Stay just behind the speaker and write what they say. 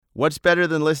What's better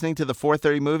than listening to the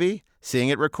 4:30 movie? Seeing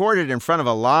it recorded in front of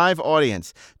a live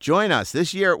audience. Join us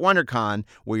this year at WonderCon,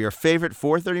 where your favorite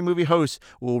 4:30 movie hosts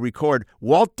will record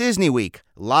Walt Disney Week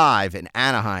live in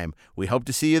Anaheim. We hope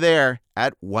to see you there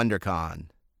at WonderCon.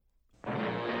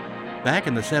 Back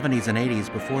in the 70s and 80s,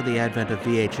 before the advent of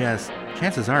VHS,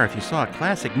 chances are if you saw a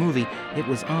classic movie, it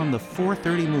was on the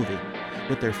 4:30 movie.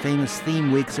 With their famous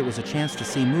theme weeks, it was a chance to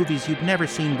see movies you'd never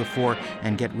seen before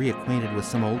and get reacquainted with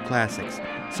some old classics.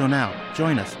 So now,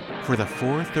 join us for the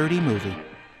 4:30 movie.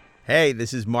 Hey,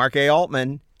 this is Mark A.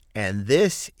 Altman, and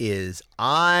this is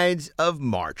Ides of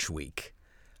March Week.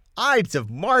 Ides of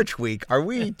March Week? Are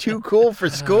we too cool for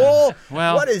school?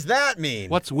 Well, what does that mean?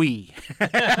 What's we?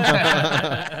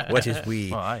 What is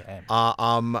we? Well, I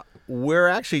am. We're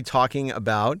actually talking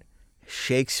about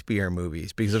Shakespeare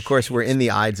movies because, of course, we're in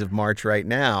the Ides of March right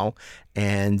now,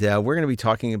 and we're going to be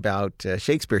talking about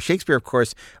Shakespeare. Shakespeare, of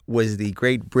course, was the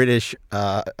great British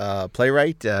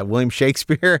playwright, William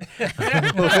Shakespeare. He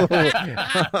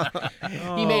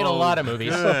made a lot of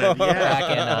movies back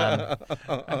in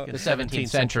the 17th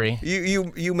century.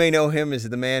 You may know him as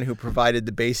the man who provided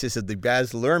the basis of the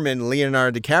Baz Luhrmann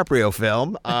Leonardo DiCaprio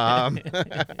film.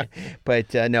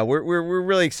 But no, we're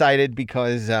really excited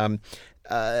because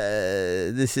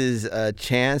this is a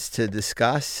chance to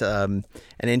discuss an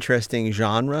interesting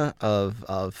genre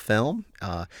of film.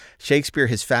 Shakespeare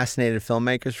has fascinated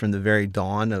filmmakers from the very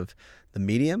dawn of the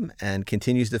medium and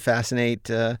continues to fascinate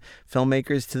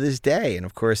filmmakers to this day. And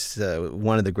of course,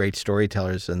 one of the great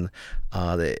storytellers in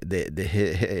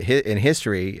in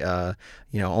history,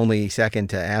 only second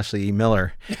to Ashley E.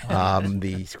 Miller,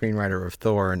 the screenwriter of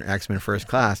Thor and X-Men First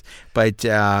Class. But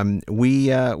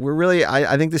we're really,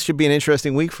 I think this should be an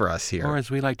interesting week for us here. Or as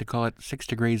we like to call it, 6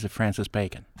 Degrees of Francis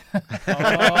Bacon.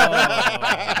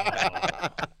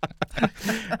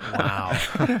 Wow.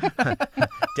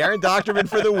 Darren Doctorman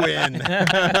for the win. You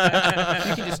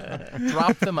can just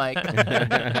drop the mic.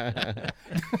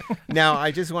 Now, I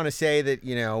just want to say that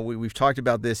we've talked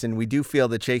about this, and we do feel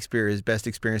that Shakespeare is best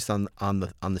experienced on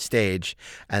the stage,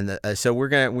 and so we're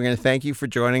gonna thank you for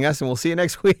joining us, and we'll see you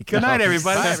next week. Good night,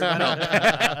 everybody.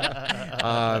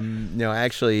 No,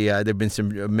 actually, there've been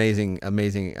some amazing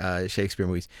Shakespeare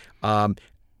movies.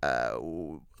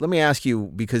 Let me ask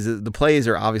you, because the plays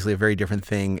are obviously a very different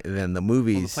thing than the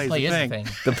movies. Well, the Play is a thing.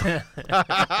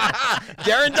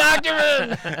 Darren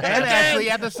Doctorman And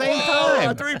Ashley at the same time.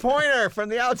 A 3-pointer from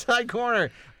the outside corner.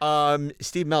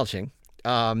 Steve Melching,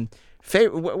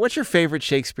 what's your favorite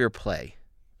Shakespeare play?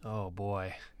 Oh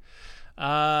boy,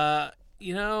 I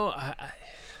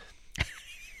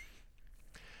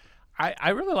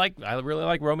really like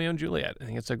Romeo and Juliet. I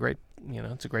think it's a great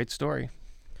story.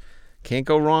 Can't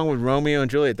go wrong with Romeo and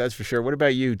Juliet, that's for sure. What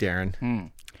about you, Darren?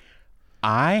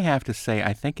 I have to say,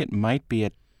 I think it might be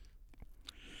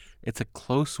it's a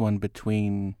close one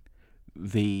between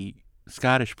the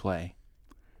Scottish play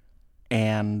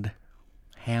and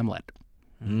Hamlet.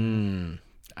 I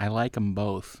like them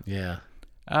both. Yeah.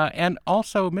 And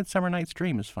also Midsummer Night's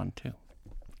Dream is fun, too.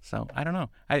 So, I don't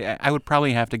know. I would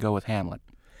probably have to go with Hamlet.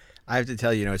 I have to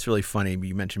tell you, it's really funny.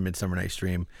 You mentioned Midsummer Night's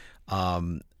Dream.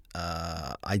 I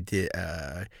did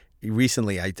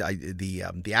recently.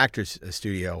 The Actors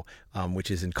Studio,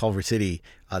 which is in Culver City,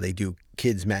 they do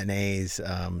kids matinees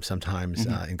sometimes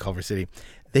in Culver City.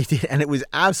 They did, and it was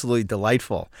absolutely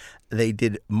delightful. They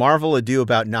did Marvel: A Do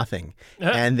About Nothing,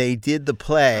 and they did the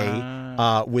play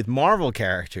with Marvel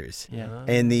characters. Yeah.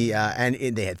 And they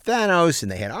had Thanos,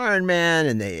 and they had Iron Man,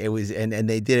 and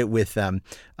they did it with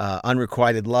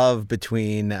unrequited love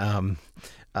between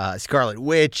Scarlet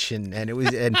Witch, and it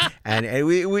was and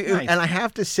I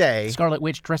have to say, Scarlet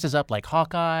Witch dresses up like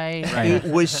Hawkeye. It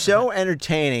was so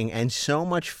entertaining and so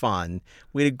much fun.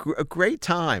 We had a great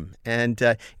time, and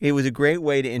it was a great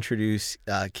way to introduce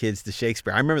kids to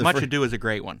Shakespeare. I remember Much Ado is a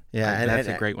great one. Yeah, that's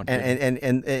a great one.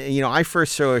 And I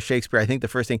first saw Shakespeare. I think the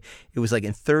first thing, it was like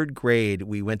in 3rd grade,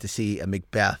 we went to see a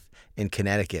Macbeth in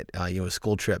Connecticut. A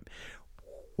school trip,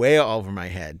 way over my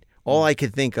head. All I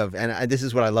could think of, and this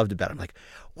is what I loved about it. I'm like,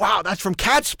 wow, that's from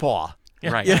Cat's Paw.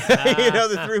 Right.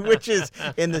 The 3 witches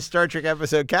in the Star Trek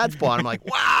episode Cat's Paw. And I'm like,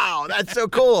 wow, that's so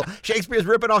cool. Shakespeare's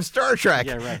ripping off Star Trek.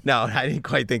 Yeah, right. No, I didn't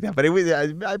quite think that, but it was.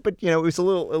 It was a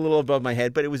little above my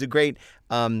head. But it was a great,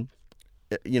 early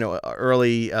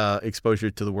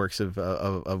exposure to the works of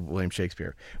William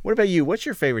Shakespeare. What about you? What's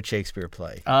your favorite Shakespeare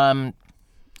play?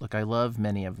 Look, I love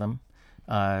many of them.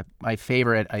 My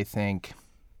favorite, I think,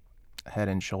 head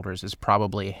and shoulders, is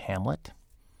probably Hamlet.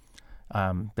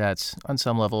 That's on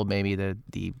some level maybe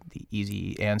the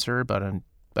easy answer, but on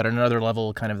another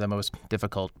level, kind of the most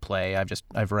difficult play.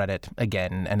 I've read it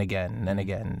again and again and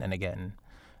again and again.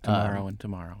 Tomorrow and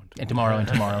tomorrow and tomorrow and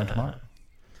tomorrow and tomorrow.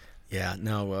 Yeah,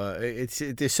 no, it's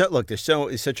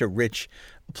such a rich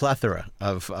plethora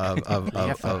of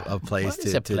plays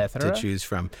to choose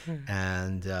from,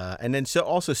 and then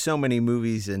so many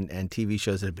movies and TV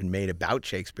shows that have been made about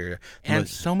Shakespeare, and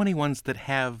so many ones that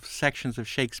have sections of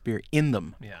Shakespeare in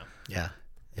them. Yeah.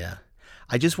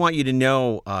 I just want you to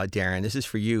know, Darren, this is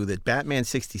for you, that Batman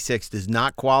 66 does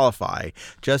not qualify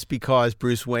just because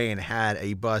Bruce Wayne had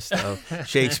a bust of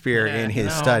Shakespeare in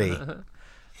his study.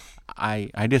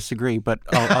 I disagree, but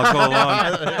I'll go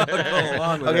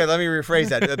along. Okay, let me rephrase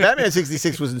that. Batman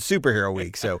 66 was in Superhero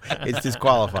Week, so it's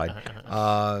disqualified.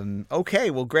 Okay,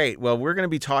 well, great. Well, we're going to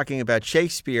be talking about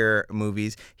Shakespeare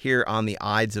movies here on the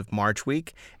Ides of March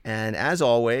week. And as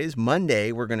always,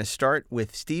 Monday, we're going to start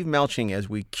with Steve Melching as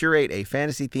we curate a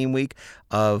fantasy theme week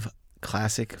of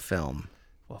classic film.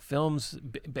 Well, films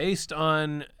based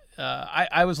on...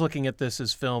 I was looking at this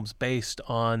as films based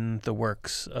on the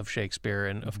works of Shakespeare,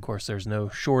 and of course there's no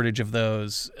shortage of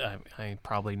those. I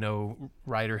probably no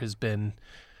writer has been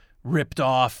ripped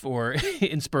off or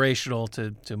inspirational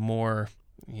to more,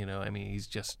 he's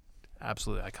just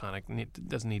absolutely iconic. It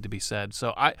doesn't need to be said.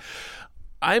 So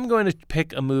I'm going to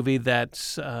pick a movie that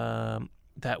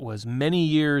was many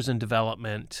years in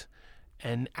development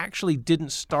and actually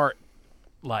didn't start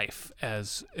life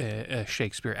as a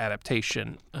Shakespeare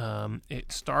adaptation.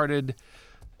 It started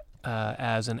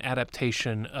as an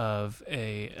adaptation of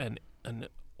an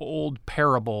old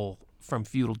parable from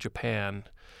feudal Japan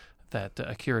that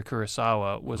Akira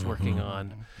Kurosawa was working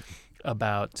on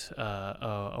about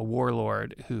a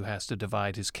warlord who has to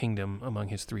divide his kingdom among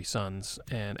his three sons.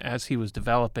 And as he was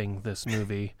developing this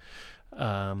movie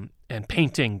and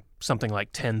painting something like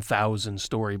 10,000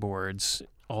 storyboards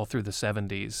all through the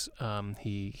 70s,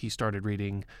 he started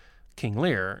reading King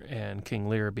Lear, and King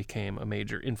Lear became a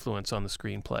major influence on the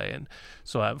screenplay. And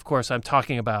so, of course, I'm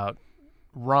talking about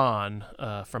Ron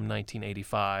from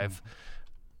 1985.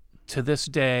 To this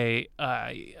day,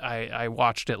 I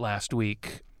watched it last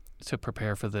week to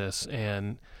prepare for this,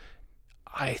 and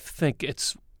I think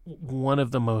it's one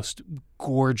of the most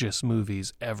gorgeous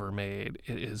movies ever made.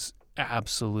 It is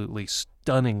absolutely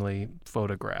stunningly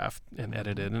photographed and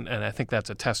edited, and I think that's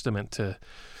a testament to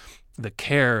the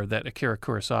care that Akira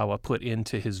Kurosawa put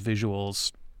into his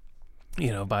visuals,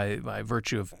 by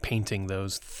virtue of painting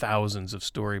those thousands of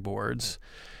storyboards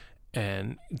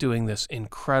and doing this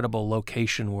incredible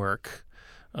location work,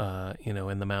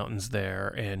 in the mountains there,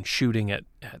 and shooting at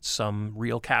some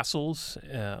real castles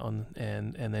and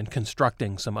then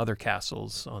constructing some other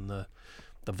castles on the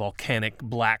volcanic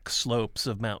black slopes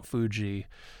of Mount Fuji,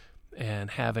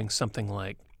 and having something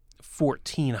like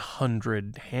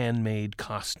 1,400 handmade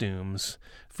costumes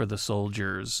for the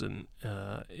soldiers, and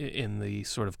in the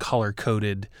sort of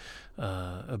color-coded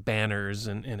banners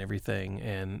and everything,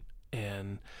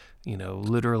 and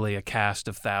literally a cast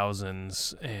of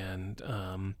thousands, and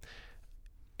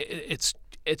it's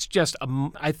just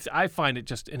I find it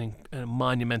just a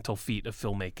monumental feat of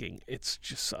filmmaking. It's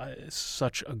just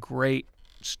such a great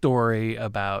story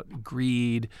about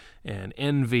greed and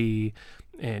envy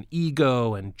and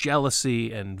ego and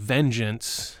jealousy and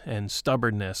vengeance and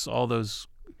stubbornness, all those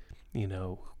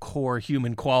core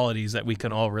human qualities that we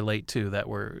can all relate to that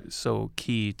were so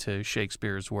key to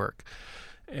Shakespeare's work.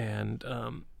 And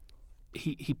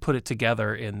he put it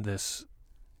together in this.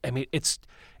 I mean, it's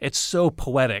so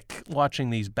poetic watching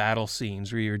these battle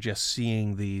scenes where you're just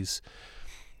seeing these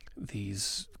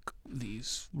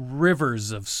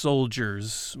rivers of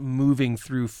soldiers moving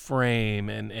through frame,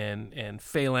 and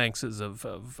phalanxes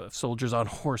of soldiers on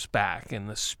horseback, and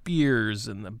the spears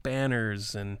and the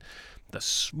banners and the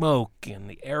smoke and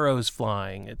the arrows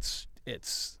flying.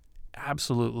 It's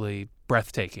absolutely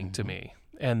breathtaking to me,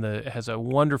 and it has a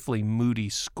wonderfully moody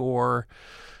score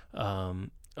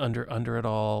under it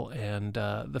all. And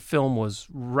the film was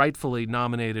rightfully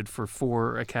nominated for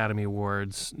 4 Academy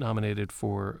Awards, nominated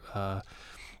for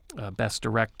Best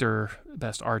Director,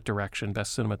 Best Art Direction,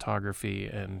 Best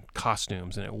Cinematography, and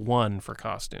Costumes, and it won for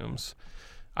Costumes.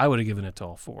 I would have given it to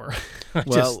all 4. I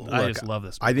just love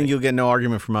this movie. I think you'll get no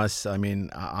argument from us. I mean,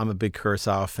 I'm a big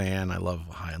Kurosawa fan. I love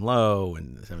High and Low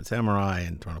and The Seven Samurai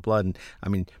and Throne of Blood.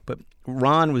 But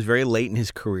Ron was very late in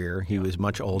his career. He was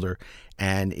much older,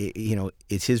 and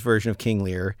it's his version of King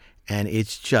Lear, and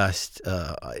it's just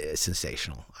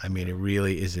sensational. I mean, it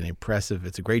really is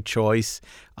it's a great choice.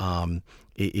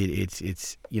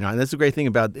 It's and that's the great thing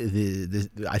about the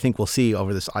I think we'll see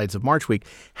over this Ides of March week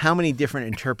how many different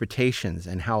interpretations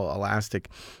and how elastic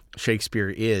Shakespeare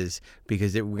is,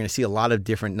 because we're going to see a lot of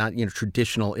different, not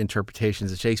traditional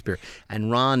interpretations of Shakespeare,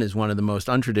 and Ron is one of the most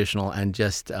untraditional and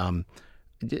just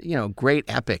great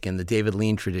epic in the David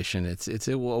Lean tradition. It's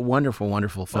a wonderful,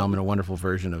 wonderful film and a wonderful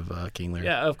version of King Lear.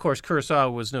 Yeah, of course,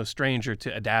 Kurosawa was no stranger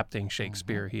to adapting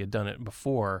Shakespeare. He had done it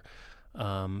before.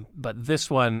 But this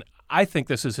one, I think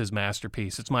this is his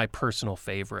masterpiece. It's my personal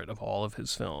favorite of all of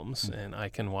his films, and I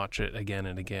can watch it again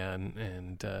and again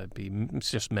and be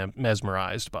just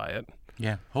mesmerized by it.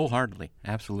 Yeah, wholeheartedly.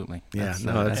 Absolutely. Yeah,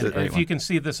 that's a great if one. you can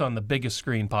see this on the biggest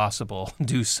screen possible,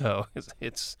 do so.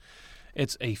 It's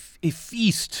a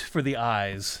feast for the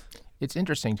eyes. It's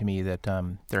interesting to me that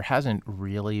there hasn't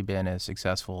really been a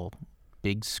successful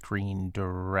big screen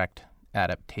direct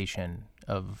adaptation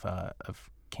of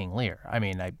King Lear. I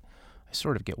mean, I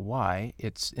sort of get why.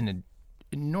 It's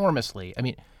enormously. I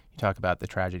mean, you talk about the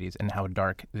tragedies and how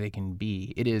dark they can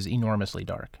be. It is enormously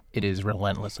dark. It is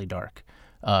relentlessly dark.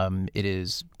 It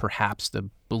is perhaps the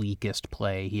bleakest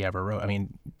play he ever wrote. I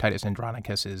mean, Titus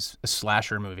Andronicus is a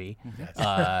slasher movie,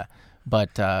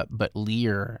 but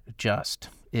Lear just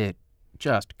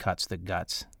cuts the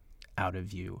guts out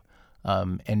of you,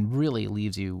 and really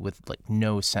leaves you with like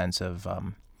no sense of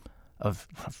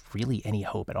really any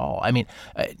hope at all. I mean,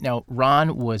 now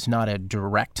Ron was not a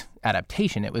direct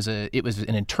adaptation. It was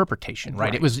an interpretation,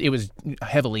 right? It was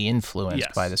heavily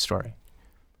influenced by the story.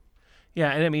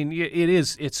 Yeah, and I mean,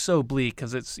 it's so bleak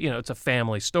because it's a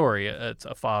family story. It's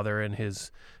a father and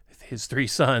his three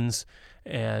sons,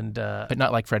 and but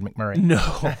not like Fred McMurray. No.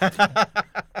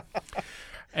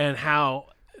 And how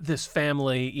this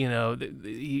family,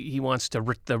 he wants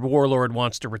to, the warlord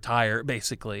wants to retire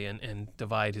basically and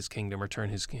divide his kingdom, or turn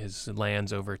his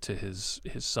lands over to his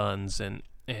sons, and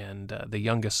the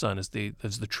youngest son is the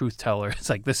truth teller. It's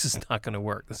like, this is not going to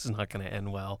work. This is not going to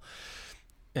end well.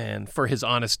 And for his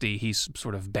honesty, he's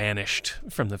sort of banished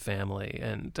from the family.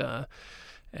 And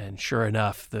sure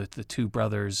enough, the two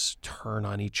brothers turn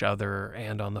on each other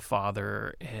and on the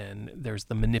father. And there's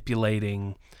the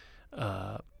manipulating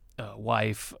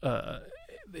wife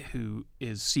who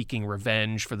is seeking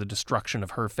revenge for the destruction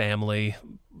of her family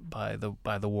by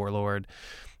the warlord.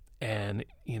 And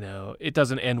it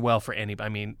doesn't end well for anybody. I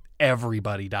mean,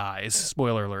 everybody dies.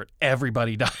 Spoiler alert: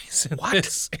 everybody dies in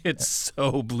this. It's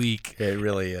so bleak. It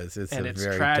really is. It's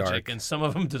very tragic, dark. and some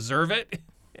of them deserve it,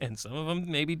 and some of them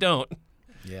maybe don't.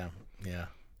 Yeah.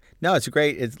 No, it's a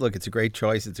great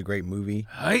choice. It's a great movie.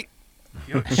 Hi.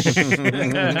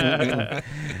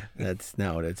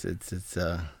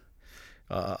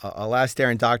 Alas,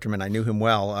 Darren Doctorman. I knew him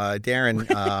well. Darren,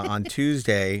 on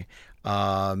Tuesday,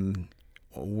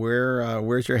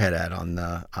 where's your head at on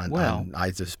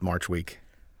Ides March week?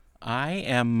 I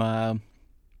am. I'm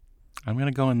going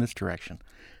to go in this direction.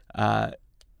 In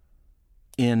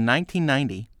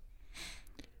 1990,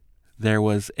 there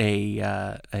was an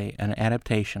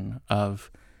adaptation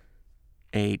of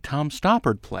a Tom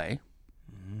Stoppard play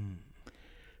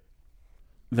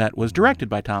that was directed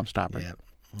by Tom Stoppard. Yeah.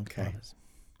 Okay.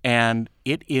 And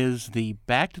it is the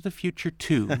Back to the Future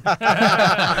 2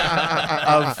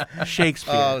 of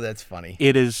Shakespeare. Oh, that's funny.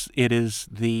 It is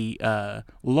the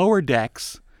lower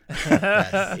decks.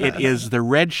 Yes. It is the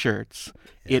red shirts.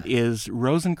 Yeah. It is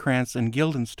Rosencrantz and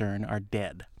Guildenstern Are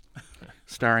Dead,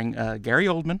 starring Gary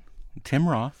Oldman, Tim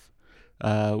Roth,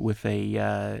 with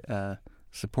a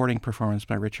supporting performance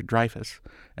by Richard Dreyfuss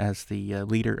as the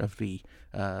leader of the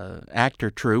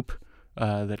actor troupe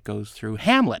that goes through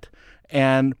Hamlet.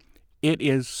 And it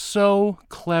is so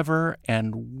clever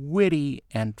and witty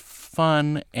and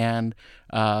fun and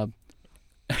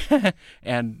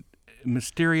and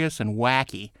mysterious and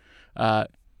wacky.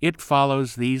 It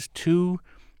follows these two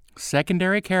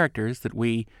secondary characters that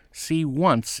we see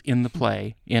once in the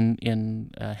play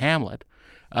in Hamlet,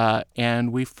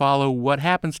 and we follow what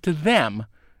happens to them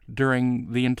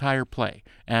during the entire play.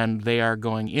 And they are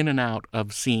going in and out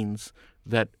of scenes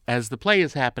that, as the play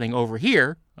is happening over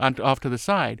here, off to the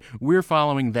side, we're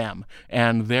following them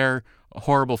and their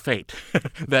horrible fate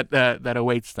that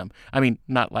awaits them. I mean,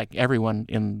 not like everyone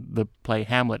in the play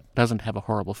Hamlet doesn't have a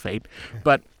horrible fate,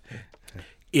 but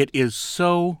it is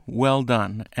so well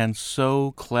done and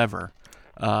so clever,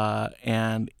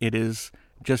 and it is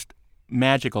just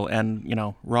magical. And,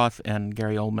 Roth and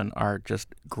Gary Oldman are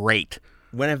just great.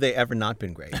 When have they ever not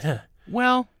been great?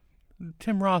 Well,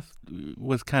 Tim Roth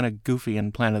was kind of goofy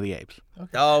in Planet of the Apes. Okay.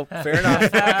 Oh, fair enough.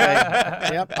 Okay.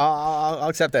 Yep, I'll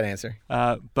accept that answer.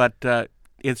 But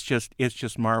it's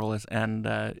just marvelous, and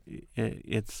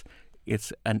it's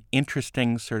an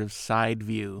interesting sort of side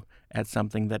view at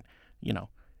something that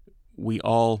we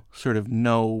all sort of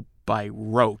know by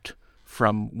rote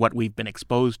from what we've been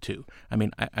exposed to. I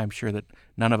mean, I'm sure that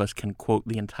none of us can quote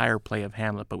the entire play of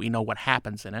Hamlet, but we know what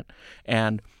happens in it,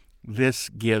 and this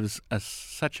gives us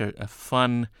such a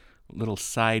fun, little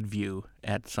side view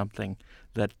at something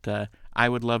that I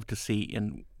would love to see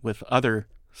with other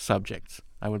subjects.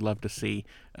 I would love to see,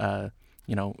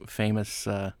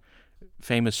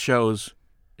 famous shows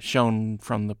shown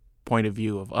from the point of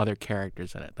view of other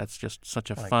characters in it. That's just such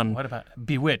a fun. What about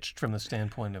Bewitched from the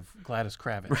standpoint of Gladys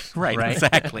Kravitz? Right,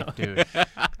 exactly, Dude.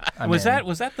 Was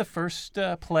that the first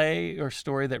play or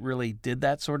story that really did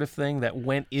that sort of thing, that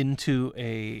went into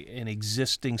an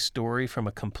existing story from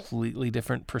a completely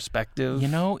different perspective?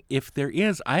 If there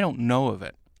is, I don't know of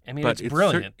it. I mean, it's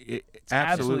brilliant. It's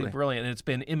absolutely absolutely brilliant, and it's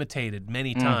been imitated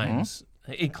many times,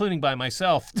 including by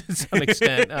myself to some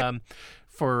extent.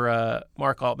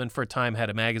 Mark Altman, for a time, had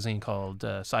a magazine called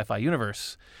Sci-Fi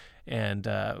Universe, and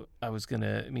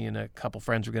me and a couple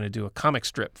friends were going to do a comic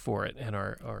strip for it, and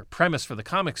our premise for the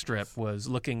comic strip was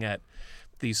looking at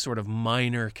these sort of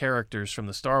minor characters from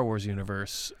the Star Wars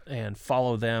universe and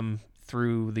follow them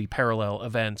through the parallel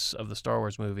events of the Star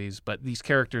Wars movies. But these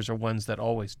characters are ones that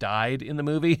always died in the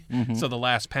movie, so the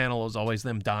last panel is always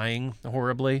them dying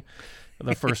horribly.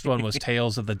 The first one was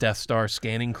Tales of the Death Star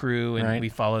scanning crew, and we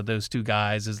followed those two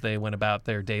guys as they went about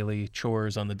their daily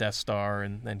chores on the Death Star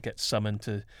and then get summoned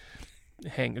to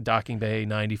Docking Bay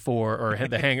 94 or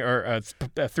the hangar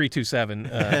 327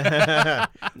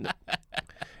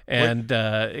 and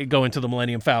go into the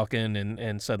Millennium Falcon,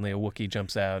 and suddenly a Wookiee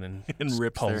jumps out and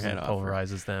rips their head off,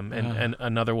 pulverizes them. And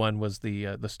another one was the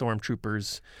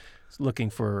stormtroopers looking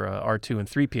for R2 and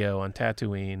 3PO on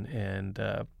Tatooine and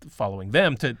following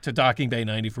them to Docking Bay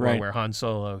 94, where Han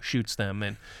Solo shoots them.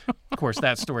 And, of course,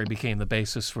 that story became the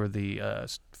basis for the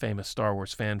famous Star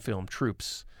Wars fan film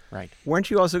Troops. Right. Weren't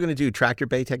you also going to do tractor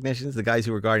bay technicians, the guys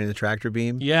who were guarding the tractor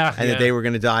beam? Yeah. And that they were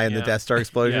going to die in the Death Star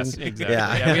explosion? Yes, exactly.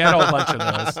 Yeah, we had a whole bunch of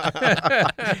those.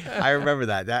 I remember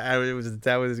that.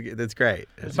 That's great.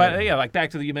 But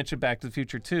you mentioned Back to the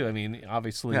Future too. I mean,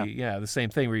 obviously, the same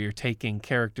thing where you're taking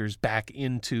characters back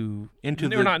into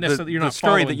the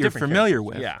story that you're familiar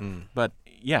with. Yeah. But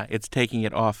it's taking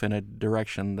it off in a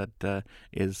direction that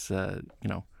is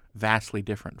vastly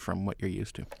different from what you're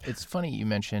used to. It's funny you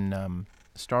mention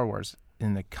Star Wars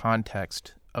in the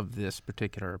context of this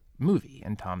particular movie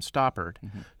and Tom Stoppard,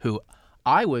 who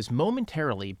I was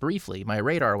momentarily, briefly, my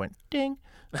radar went ding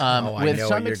with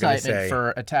some excitement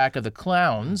for Attack of the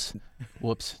Clowns.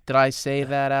 Whoops, did I say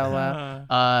that out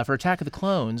loud? For Attack of the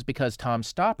Clones, because Tom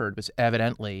Stoppard was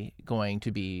evidently going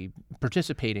to be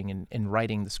participating in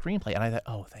writing the screenplay. And I thought,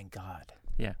 oh, thank God.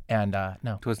 Yeah. And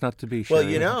no. It was not to be sure.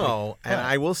 Well, and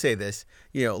I will say this,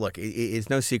 look, it's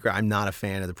no secret I'm not a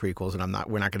fan of the prequels, and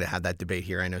we're not going to have that debate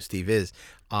here. I know Steve is.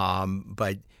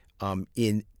 But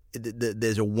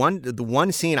there's the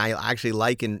one scene I actually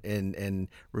like in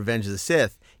Revenge of the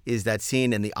Sith is that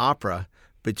scene in the opera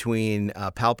between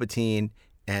Palpatine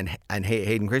and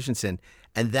Hayden Christensen.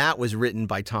 And that was written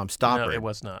by Tom Stoppard. No, it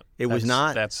was not. Was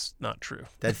not? That's not true.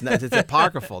 It's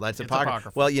apocryphal. It's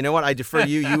apocryphal. Well, you know what? I defer to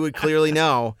you. You would clearly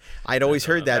know. I'd always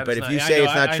heard that, but if you say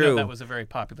it's not true, that was a very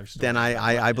popular story. Then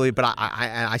I believe. But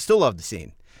I still love the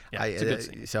scene. Yeah, it's a good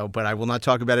scene. But I will not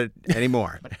talk about it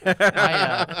anymore.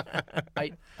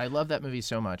 I love that movie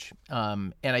so much,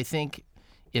 and I think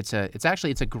it's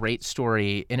a great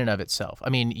story in and of itself. I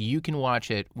mean, you can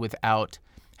watch it without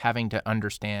having to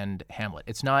understand Hamlet.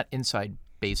 It's not inside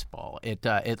baseball.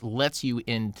 It lets you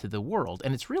into the world,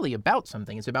 and it's really about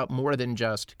something. It's about more than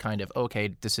just kind of,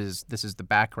 okay, this is the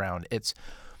background. It's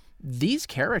these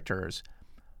characters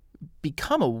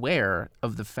become aware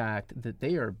of the fact that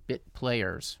they are bit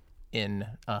players in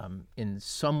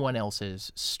someone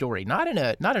else's story, not in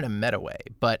a meta way,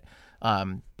 but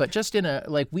just in a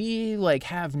we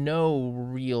have no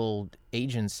real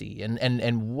agency,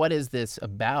 and what is this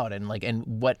about, and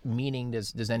what meaning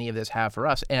does any of this have for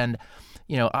us? And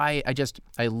I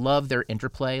love their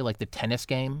interplay, like the tennis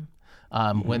game,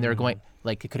 when they're going,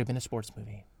 it could have been a sports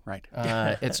movie, right?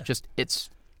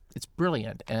 It's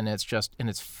brilliant, and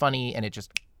it's funny, and it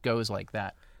just goes like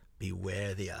that.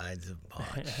 Beware the Ides of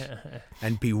March.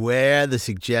 And beware the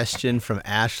suggestion from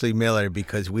Ashley Miller,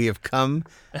 because we have come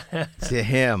to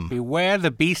him. Beware the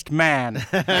Beast Man.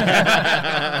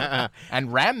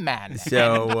 And Ram Man.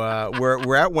 So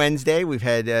we're at Wednesday. We've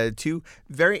had two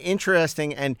very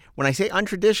interesting, and when I say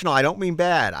untraditional, I don't mean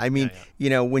bad. I mean,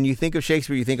 when you think of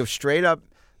Shakespeare, you think of straight up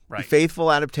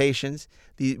faithful adaptations.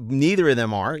 Neither of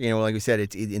them are, like we said,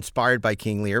 it's inspired by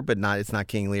King Lear, but it's not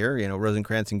King Lear.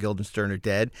 Rosencrantz and Guildenstern are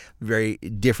dead. Very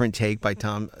different take by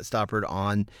Tom Stoppard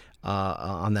on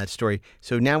that story.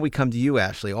 So now we come to you,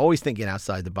 Ashley, always thinking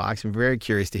outside the box. I'm very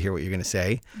curious to hear what you're going to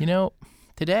say.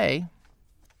 Today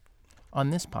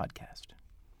on this podcast,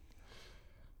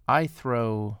 I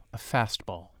throw a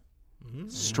fastball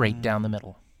straight down the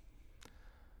middle.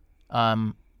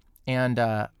 And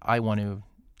I want to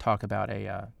talk about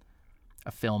a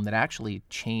film that actually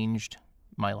changed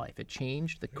my life. It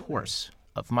changed the course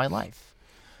of my life.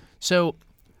 So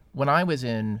when I was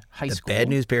in high school... Bad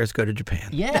News Bears go to Japan.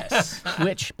 Yes,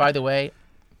 which, by the way,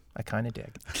 I kind of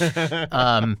dig.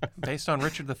 Based on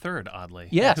Richard III, oddly.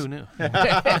 Yes. Who knew?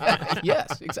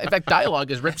 Yes. In fact,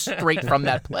 dialogue is ripped straight from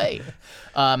that play.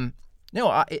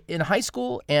 In high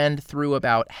school and through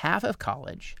about half of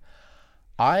college,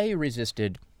 I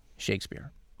resisted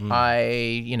Shakespeare.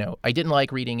 I didn't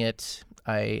like reading it.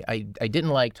 I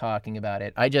didn't like talking about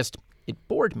it. It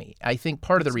bored me. I think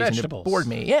part of the reason vegetables. It bored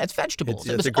me, it's vegetables.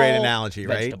 It's was a great all analogy,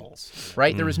 right? Vegetables,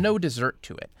 right? There was no dessert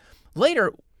to it.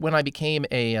 Later, when I became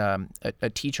a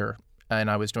teacher and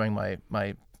I was doing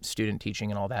my student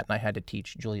teaching and all that, and I had to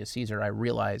teach Julius Caesar, I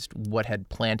realized what had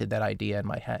planted that idea in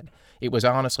my head. It was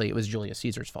Julius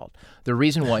Caesar's fault. The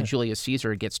reason why Julius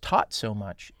Caesar gets taught so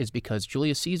much is because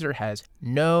Julius Caesar has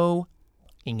no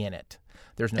in it.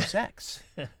 There's no sex,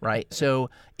 right? So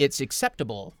it's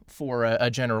acceptable for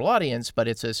a general audience, but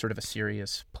it's a sort of a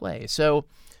serious play. So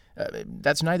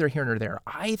that's neither here nor there.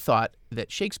 I thought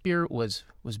that Shakespeare was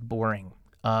boring.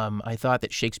 I thought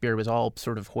that Shakespeare was all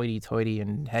sort of hoity-toity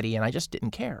and heady, and I just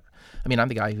didn't care. I mean, I'm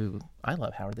the guy I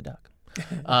love Howard the Duck.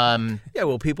 Yeah,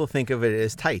 well, people think of it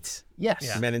as tights. Yes.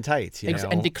 Yeah. Men in tights, you know.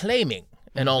 And declaiming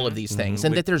and all of these things,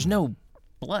 and that there's no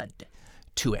blood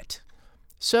to it.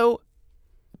 So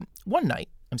one night,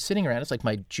 I'm sitting around. It's like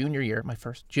my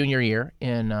first junior year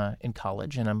in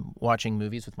college, and I'm watching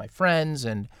movies with my friends.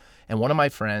 And one of my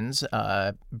friends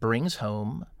brings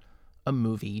home a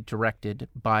movie directed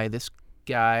by this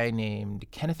guy named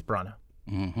Kenneth Branagh.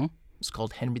 Mm-hmm. It's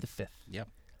called Henry V. Yep.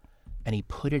 And he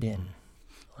put it in.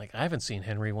 Like, I haven't seen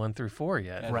Henry 1 through 4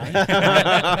 yet. Right? Do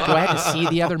I have to see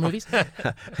the other movies?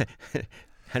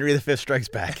 Henry V Strikes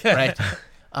Back. Right.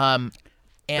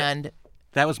 And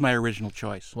that was my original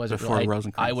choice. Was it before really?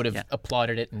 Rosencrantz? I would have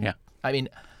applauded it. And, Yeah. I mean,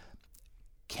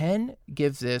 Ken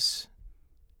gives this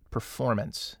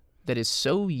performance that is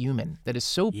so human, that is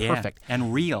so perfect.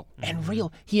 And real. And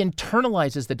real. He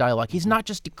internalizes the dialogue. He's not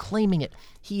just declaiming it.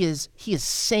 He is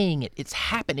saying it. It's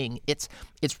happening. It's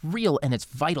real and it's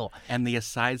vital. And the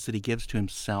asides that he gives to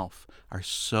himself are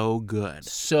so good.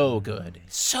 So good.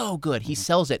 So good. He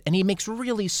sells it. And he makes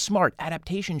really smart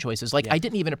adaptation choices. Like, I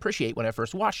didn't even appreciate when I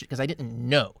first watched it because I didn't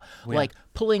know. Like,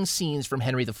 pulling scenes from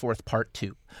Henry IV Part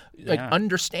 2. Like,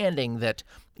 understanding that,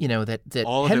 that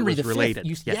all Henry of it was V related.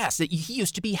 that he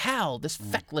used to be Hal, this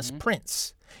feckless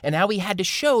prince. And how he had to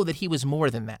show that he was more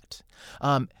than that.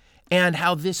 And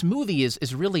how this movie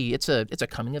is really, it's a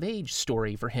coming of age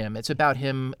story for him. It's about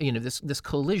him, this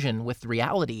collision with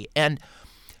reality. And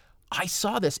I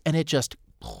saw this and it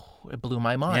blew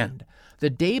my mind. Yeah. The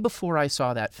day before I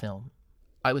saw that film,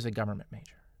 I was a government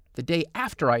major. The day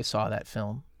after I saw that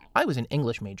film, I was an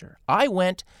English major. I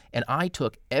went and I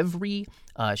took every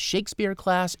Shakespeare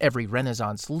class, every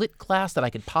Renaissance lit class that I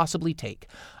could possibly take.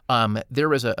 There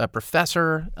was a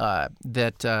professor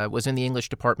that was in the English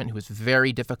department who was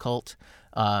very difficult,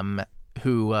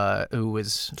 who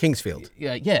was... Kingsfield.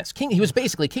 Yes, he was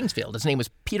basically Kingsfield. His name was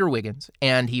Peter Wiggins,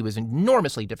 and he was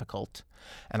enormously difficult,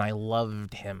 and I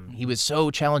loved him. He was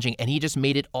so challenging, and he just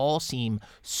made it all seem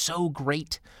so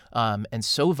great and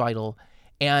so vital.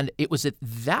 And it was at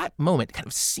that moment, kind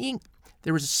of seeing,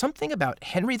 there was something about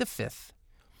Henry V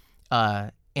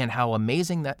and how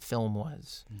amazing that film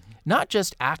was. Mm-hmm. Not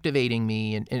just activating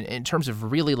me in terms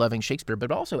of really loving Shakespeare,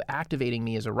 but also activating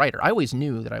me as a writer. I always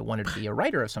knew that I wanted to be a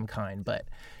writer of some kind, but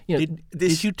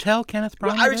did you tell Kenneth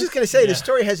Branagh? Well, I was just going to say, the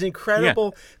story has an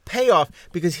incredible payoff,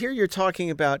 because here you're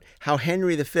talking about how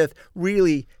Henry V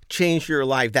really changed your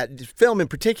life, that film in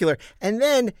particular, and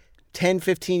then 10,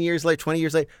 15 years later, 20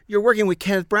 years later, you're working with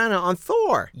Kenneth Branagh on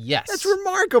Thor. Yes. That's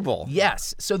remarkable.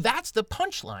 Yes. So that's the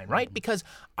punchline, right? Because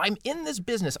I'm in this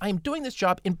business. I am doing this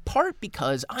job in part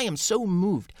because I am so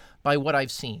moved by what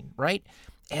I've seen, right?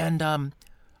 And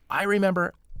I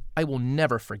remember, I will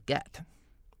never forget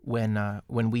when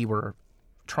we were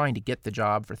trying to get the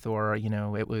job for Thor.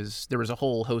 There was a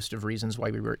whole host of reasons why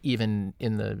we were even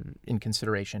in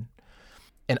consideration.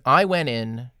 And I went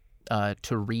in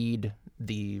to read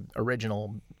the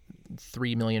original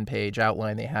 3 million page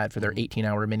outline they had for their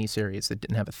 18-hour miniseries that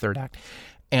didn't have a third act,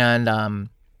 and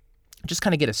just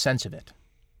kind of get a sense of it,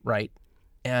 right?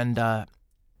 And I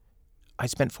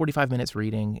spent 45 minutes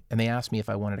reading, and they asked me if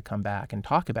I wanted to come back and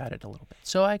talk about it a little bit.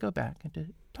 So I go back and to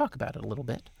talk about it a little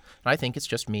bit. And I think it's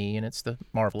just me and it's the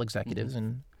Marvel executives,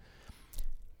 and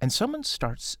someone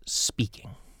starts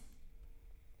speaking,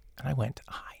 and I went,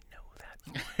 I know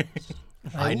that voice.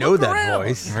 I know that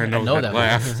voice. I know that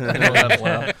voice. I know that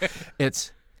well.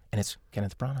 and it's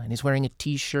Kenneth Branagh, and he's wearing a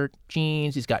T-shirt,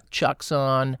 jeans, he's got Chucks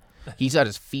on, he's got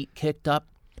his feet kicked up,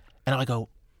 and I go,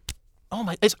 oh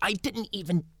my, I didn't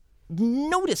even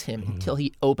notice him until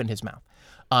he opened his mouth.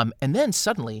 And then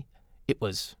suddenly it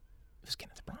was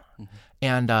Kenneth Branagh.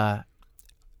 And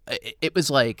it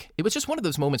was just one of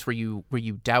those moments where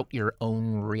you doubt your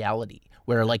own reality,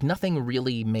 where like nothing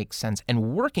really makes sense.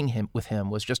 And working with him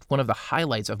was just one of the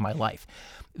highlights of my life.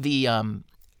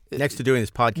 Next to doing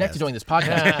this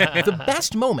podcast. The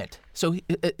best moment. So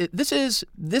this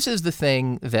is the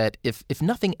thing that if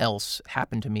nothing else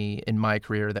happened to me in my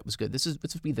career that was good, this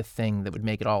would be the thing that would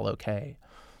make it all okay.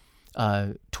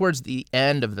 Towards the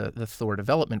end of the Thor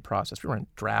development process, we were in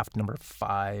draft number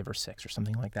 5 or 6 or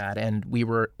something like that, and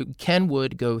Ken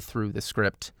would go through the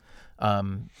script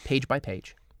page by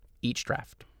page, each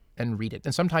draft, and read it.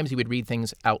 And sometimes he would read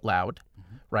things out loud,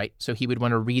 right? So he would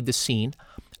want to read the scene.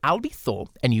 I'll be Thor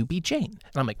and you be Jane.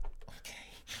 And I'm like,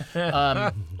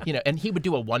 okay. And he would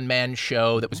do a one-man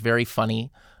show that was very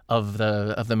funny of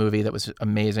the movie that was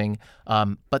amazing.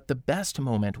 But the best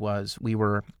moment was we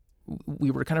were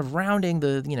kind of rounding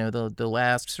the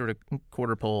last sort of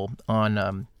quarter pole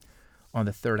on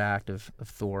the third act of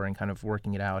Thor and kind of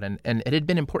working it out. And it had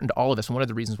been important to all of us. And one of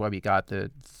the reasons why we got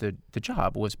the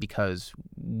job was because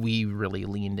we really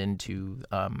leaned into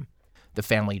the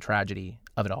family tragedy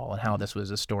of it all, and how this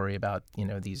was a story about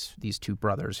these two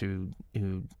brothers who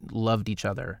loved each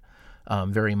other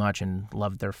very much and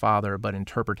loved their father, but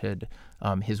interpreted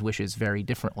his wishes very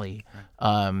differently.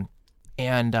 We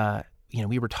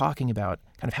were talking about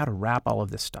kind of how to wrap all of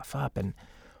this stuff up, and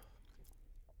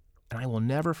I will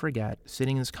never forget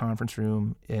sitting in this conference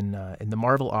room in the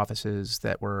Marvel offices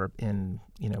that were in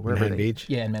Manhattan Beach.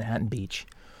 Yeah, in Manhattan Beach,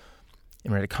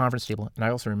 and we're at a conference table. And I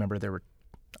also remember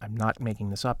I'm not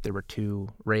making this up, there were 2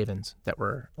 ravens that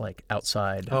were like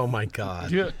outside. Oh my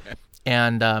God. Yeah.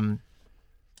 And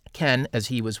Ken, as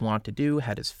he was wont to do,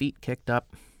 had his feet kicked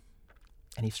up,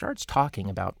 and he starts talking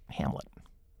about Hamlet.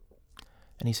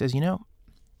 And he says,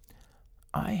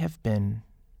 I have been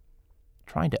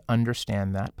trying to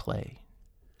understand that play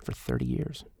for 30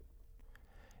 years.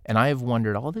 And I have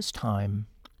wondered all this time,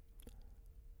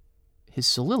 his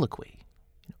soliloquy,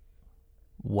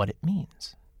 what it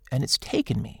means. And it's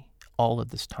taken me all of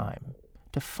this time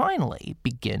to finally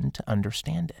begin to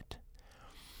understand it.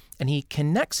 And he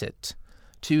connects it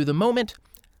to the moment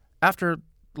after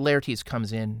Laertes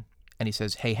comes in and he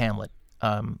says, hey, Hamlet,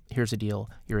 here's the deal.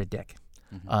 You're a dick.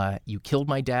 You killed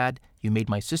my dad, you made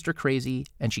my sister crazy,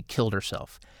 and she killed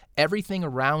herself. Everything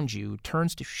around you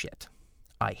turns to shit.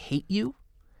 I hate you,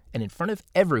 and in front of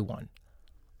everyone,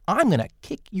 I'm going to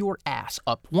kick your ass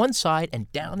up one side and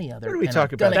down the other. What are we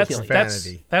talking about? That's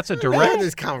profanity. That's a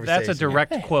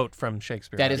direct quote from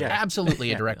Shakespeare. That is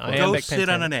absolutely a direct quote. Go sit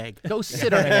on an egg. Go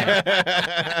sit on an egg.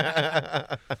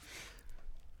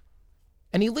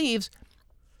 And he leaves,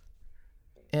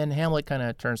 and Hamlet kind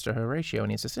of turns to Horatio,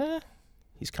 and he says,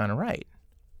 he's kind of right.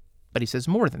 But he says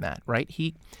more than that, right?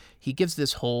 He gives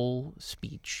this whole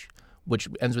speech, which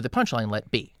ends with the punchline,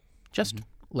 let be. Just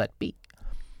let be.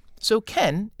 So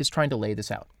Ken is trying to lay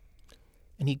this out,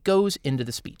 and he goes into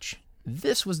the speech.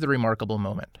 This was the remarkable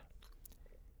moment.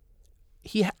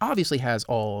 He obviously has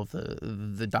all of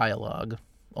the dialogue,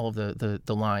 all of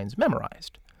the lines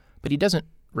memorized, but he doesn't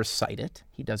recite it.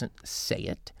 He doesn't say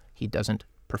it. He doesn't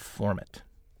perform it.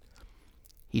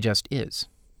 He just is.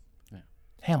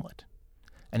 Hamlet.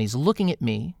 And he's looking at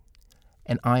me,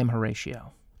 and I'm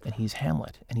Horatio, and he's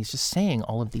Hamlet, and he's just saying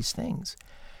all of these things.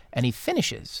 And he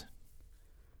finishes,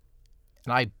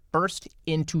 and I burst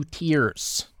into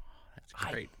tears.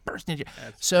 That's great. I burst into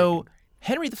tears. So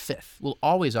Henry V will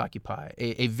always occupy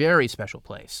a very special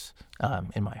place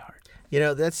in my heart.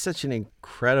 That's such an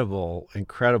incredible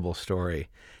story.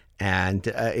 And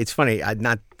it's funny,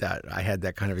 not that I had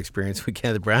that kind of experience with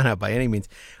Kenneth Branagh by any means,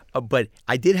 but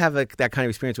I did have that kind of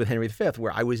experience with Henry V,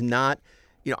 where I was not,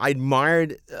 I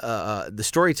admired the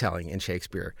storytelling in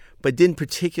Shakespeare, but didn't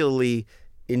particularly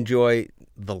enjoy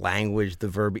the language, the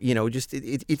verb, just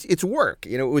it's work.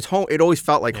 It was home. It always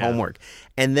felt like homework.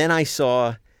 And then I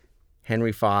saw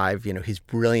Henry V, his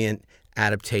brilliant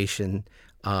adaptation,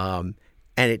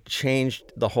 and it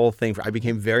changed the whole thing. I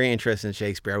became very interested in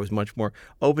Shakespeare. I was much more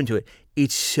open to it.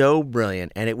 It's so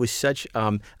brilliant, and it was such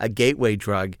a gateway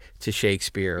drug to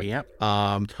Shakespeare. Yep,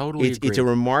 totally agree. It's a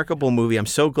remarkable movie. I'm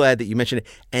so glad that you mentioned it,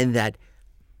 and that,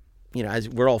 as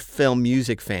we're all film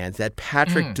music fans, that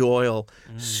Patrick Doyle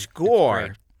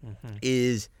score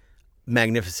is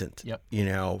magnificent.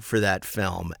 Yep. For that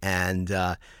film, and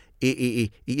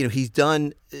he's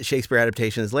done Shakespeare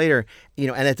adaptations later,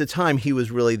 and at the time he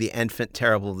was really the enfant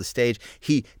terrible of the stage.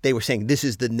 They were saying this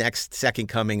is the next second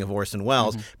coming of Orson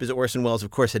Welles, because Orson Welles,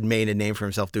 of course, had made a name for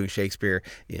himself doing Shakespeare,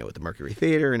 with the Mercury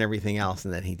Theater and everything else,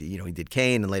 and then he did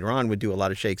Cain, and later on would do a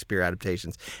lot of Shakespeare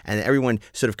adaptations, and everyone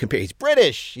sort of compared. He's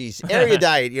British, he's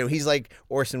erudite, he's like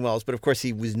Orson Welles, but of course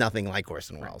he was nothing like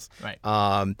Orson Welles. Right.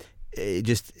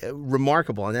 Just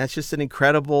remarkable, and that's just an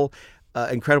incredible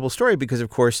story, because of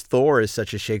course Thor is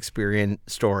such a Shakespearean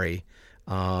story,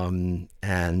 he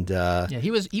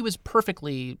was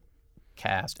perfectly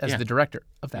cast as the director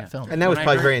of that film, and that was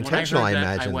probably very intentional. I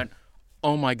imagine. I went,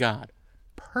 oh my God,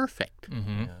 perfect,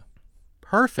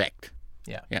 perfect.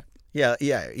 Yeah.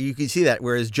 Yeah, you can see that.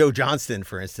 Whereas Joe Johnston,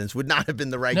 for instance, would not have been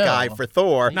the right guy for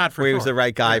Thor, not for where he Thor. was the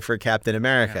right guy for Captain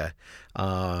America.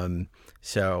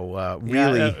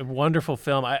 Really a wonderful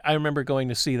film. I remember going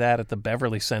to see that at the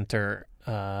Beverly Center,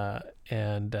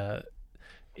 and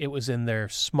it was in their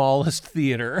smallest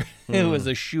theater. It was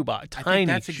a shoebox, tiny I think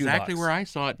that's shoebox. exactly where I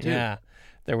saw it too. Yeah.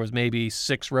 There was maybe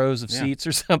 6 rows of seats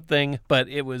or something, but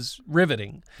it was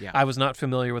riveting. Yeah. I was not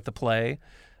familiar with the play,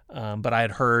 but I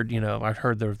had heard,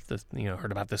 heard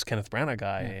about this Kenneth Branagh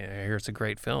guy. I hear it's a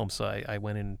great film, so I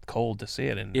went in cold to see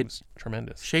it, and it was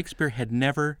tremendous. Shakespeare had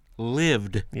never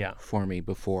lived Yeah. for me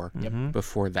before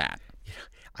that.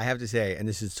 I have to say, and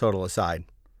this is total aside,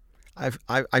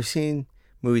 I've seen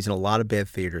movies in a lot of bad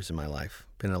theaters in my life.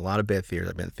 Been in a lot of bad theaters.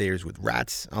 I've been in theaters with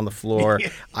rats on the floor.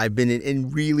 I've been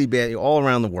in really bad, all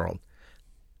around the world.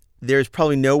 There's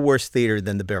probably no worse theater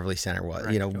than the Beverly Center was.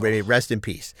 Rest in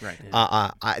peace.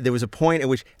 Right. There was a point at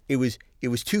which it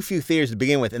was too few theaters to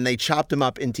begin with, and they chopped them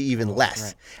up into even less.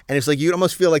 Right. And it's like you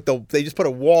almost feel like they just put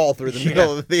a wall through the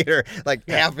middle of the theater, like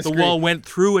half a The screen. wall went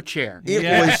through a chair. It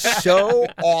was so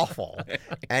awful,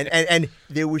 and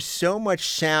there was so much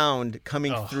sound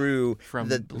coming through from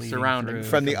the surrounding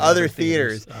from the other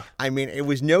theaters. I mean, it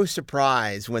was no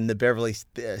surprise when the Beverly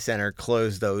Center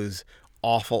closed those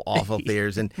awful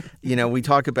theaters. And we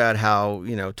talk about how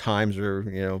times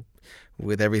are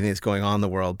with everything that's going on in the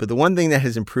world, but the one thing that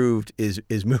has improved is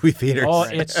movie theaters. Oh,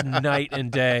 it's night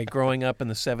and day. Growing up in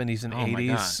the 70s and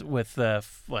 80s with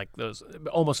those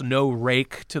almost no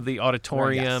rake to the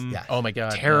auditorium. Yes. Oh my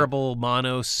God. Terrible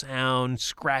mono sound,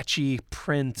 scratchy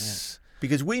prints.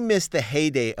 Because we missed the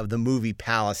heyday of the movie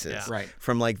palaces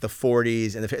from like the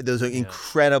 40s, and those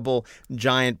incredible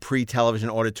giant pre-television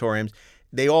auditoriums.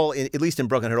 They all, at least in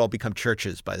Brooklyn, had all become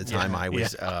churches by the time I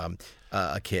was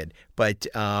a kid. But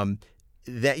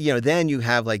then you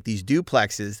have like these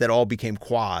duplexes that all became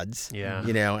quads.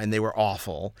 And they were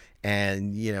awful,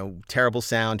 and terrible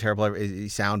sound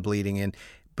bleeding in.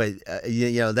 But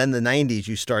then the 90s,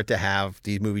 you start to have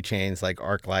these movie chains like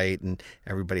ArcLight and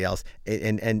everybody else,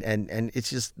 and it's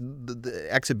just the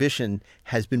exhibition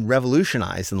has been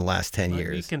revolutionized in the last 10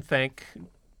 years. You can thank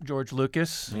George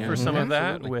Lucas for some of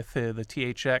that with the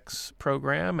THX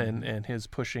program and his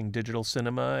pushing digital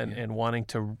cinema and wanting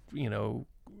to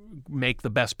make the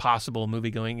best possible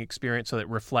movie-going experience so that it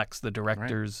reflects the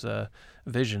director's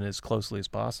vision as closely as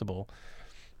possible.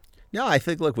 No, I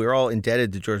think, look, we're all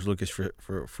indebted to George Lucas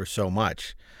for so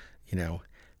much.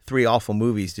 3 awful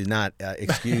movies do not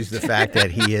excuse the fact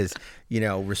that he is,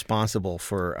 responsible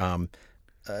for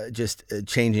just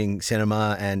changing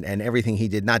cinema and everything he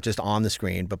did, not just on the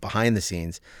screen, but behind the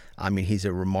scenes. I mean, he's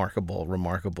a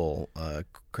remarkable,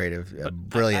 creative,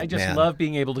 brilliant man. I just love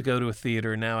being able to go to a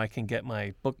theater. Now I can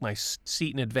book my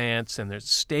seat in advance, and there's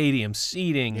stadium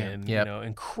seating and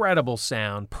incredible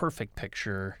sound, perfect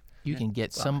picture. You can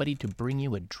get somebody to bring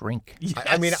you a drink. Yes.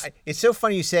 I mean, it's so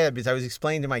funny you say that, because I was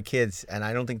explaining to my kids, and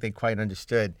I don't think they quite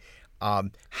understood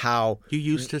how you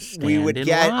used to stand we would in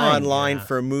get line. online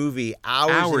for a movie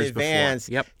hours in advance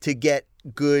to get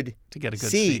good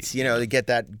seats, seat. To get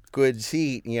that good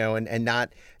seat, and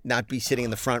not be sitting in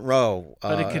the front row.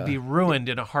 But it could be ruined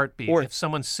in a heartbeat if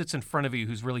someone sits in front of you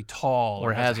who's really tall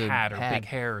or has a hat or big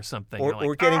hair or something.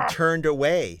 Or getting turned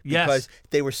away because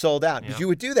they were sold out. Because you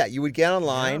would do that. You would get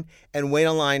online and wait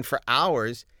online for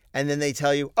hours, and then they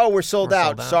tell you, oh, we're sold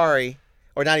out. Sorry.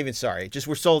 Or not even sorry. Just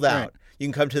we're sold out. Right. You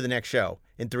can come to the next show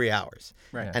in 3 hours.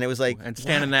 Right. And it was like... And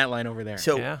stand in that line over there.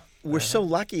 So we're so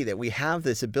lucky that we have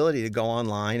this ability to go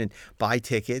online and buy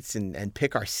tickets and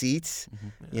pick our seats,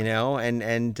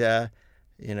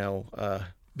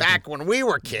 back when we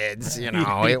were kids,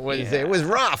 it was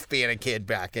rough being a kid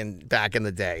back in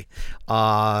the day.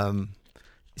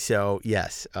 So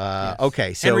yes.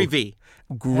 Okay. So Henry V.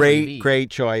 Great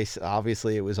choice.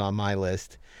 Obviously, it was on my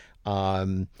list.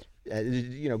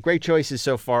 Great choices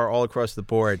so far all across the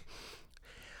board.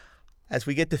 As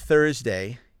we get to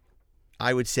Thursday,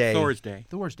 I would say Thor's Day.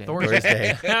 Thor's Day.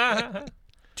 Thursday.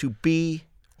 To be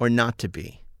or not to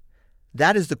be?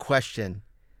 That is the question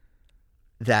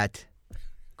that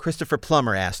Christopher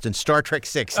Plummer asked in Star Trek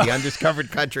VI, The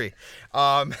Undiscovered Country.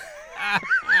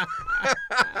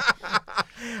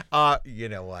 You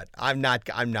know what? I'm not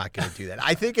going to do that.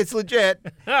 I think it's legit.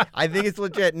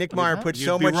 Nick Meyer put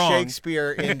so much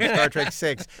Shakespeare in Star Trek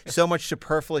VI, so much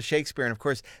superfluous Shakespeare. And of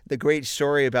course, the great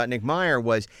story about Nick Meyer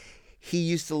was he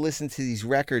used to listen to these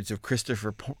records of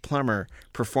Christopher Plummer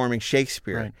performing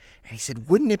Shakespeare. Right. And he said,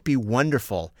 wouldn't it be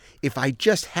wonderful if I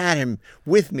just had him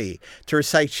with me to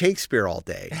recite Shakespeare all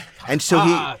day? And so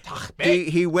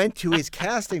he went to his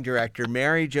casting director,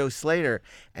 Mary Jo Slater,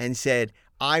 and said,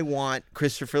 I want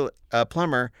Christopher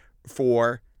Plummer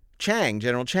for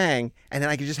General Chang, and then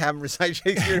I could just have him recite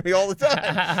Shakespeare to me all the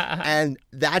time. And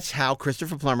that's how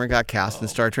Christopher Plummer got cast in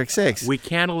Star Trek VI. We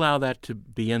can't allow that to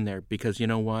be in there because you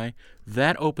know why?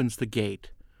 That opens the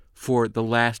gate for the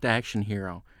last action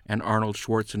hero and Arnold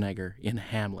Schwarzenegger in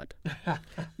Hamlet.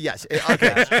 Yes.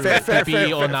 Okay. To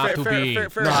be or not to be.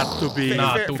 Not to be.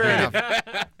 Not to fair be. enough.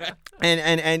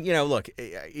 And look,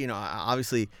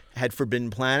 obviously, had Forbidden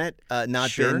Planet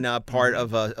not been part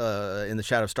of in the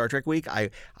Shadow of Star Trek week, I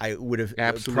would have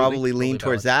probably leaned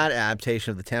towards that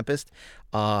adaptation of The Tempest.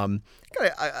 I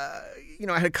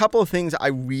had a couple of things I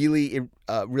really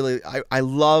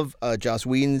love Joss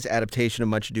Whedon's adaptation of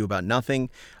Much Ado About Nothing.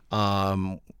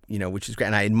 Which is great,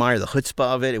 and I admire the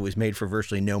chutzpah of it. It was made for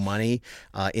virtually no money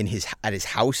at his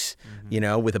house,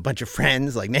 with a bunch of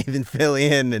friends like Nathan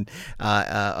Fillion and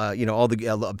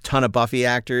a ton of Buffy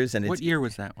actors. And What year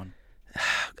was that one?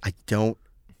 I don't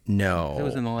know. It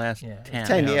was in the last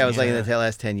 10. It was like in the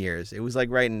last 10 years. It was like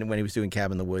right when he was doing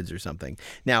Cabin in the Woods or something.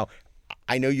 Now,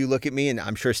 I know you look at me, and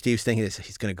I'm sure Steve's thinking this.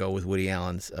 He's going to go with Woody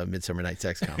Allen's Midsummer Night's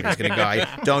Sex comedy. He's going to go,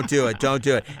 don't do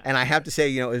it. And I have to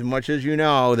say, as much as you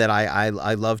know that I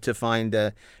love to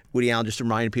find Woody Allen, just to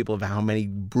remind people of how many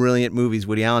brilliant movies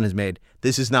Woody Allen has made.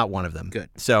 This is not one of them. Good.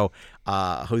 So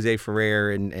Jose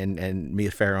Ferrer and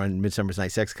Mia Farrow in Midsummer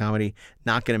Night's Sex comedy,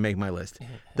 not going to make my list.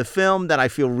 The film that I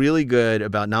feel really good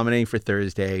about nominating for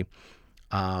Thursday,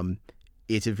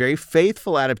 it's a very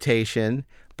faithful adaptation,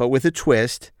 but with a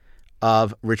twist,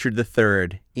 of Richard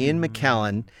III, Ian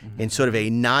McKellen, in sort of a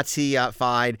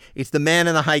Nazi-fied, it's the Man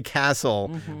in the High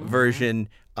Castle version,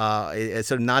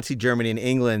 sort of Nazi Germany and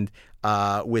England,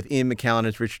 with Ian McKellen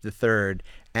as Richard III.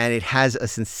 And it has a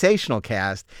sensational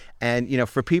cast. And,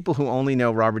 for people who only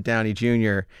know Robert Downey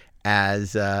Jr.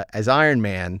 as Iron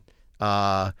Man,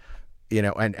 and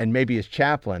maybe as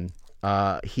Chaplin,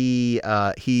 he's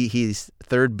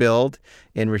third billed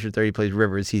in Richard III. He plays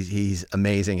Rivers. He's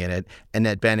amazing in it.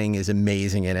 Annette Bening is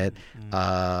amazing in it.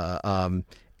 And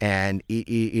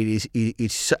it's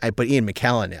but Ian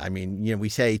McKellen, I mean, we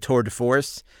say tour de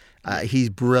force. He's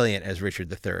brilliant as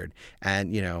Richard III.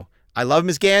 And I love him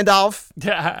as Gandalf.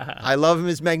 I love him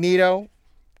as Magneto.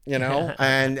 But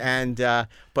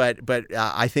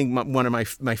I think one of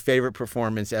my favorite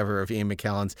performance ever of Ian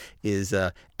McKellen's is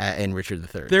in Richard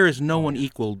III. There is no one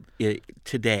equal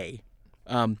today.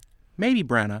 Maybe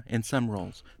Branagh in some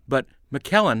roles, but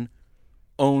McKellen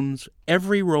owns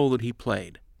every role that he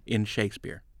played in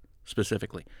Shakespeare,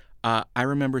 specifically. I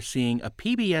remember seeing a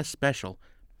PBS special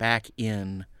back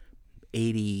in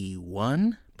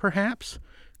 81, perhaps,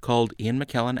 called Ian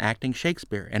McKellen Acting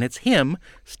Shakespeare. And it's him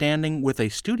standing with a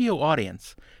studio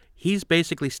audience. He's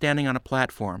basically standing on a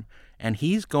platform, and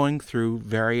he's going through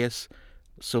various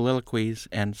soliloquies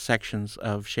and sections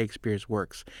of Shakespeare's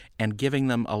works and giving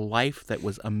them a life that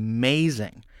was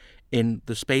amazing in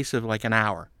the space of like an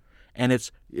hour. And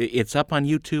it's up on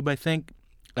YouTube, I think.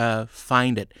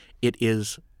 Find it. It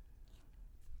is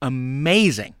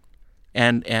amazing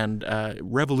and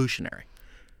revolutionary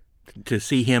to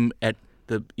see him at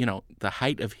the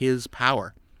height of his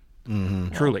power.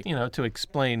 Mm-hmm. Truly. To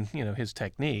explain, his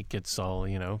technique, it's all,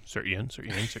 Sir Ian.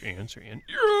 You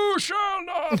shall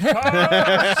not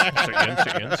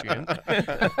pass. Sir Ian.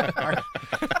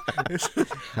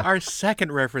 Our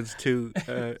second reference to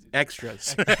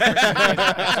extras.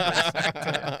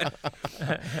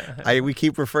 We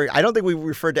keep referring. I don't think we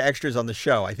referred to extras on the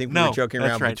show. I think we were joking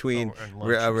around between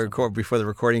before the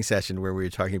recording session where we were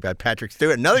talking about Patrick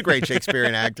Stewart, another great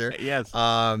Shakespearean actor. Yes.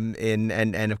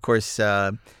 And of course,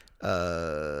 just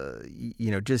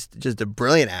a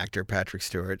brilliant actor,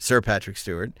 Sir Patrick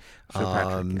Stewart.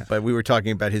 Yes. But we were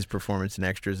talking about his performance in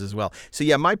extras as well. So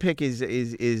yeah, my pick is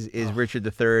Richard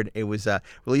III. It was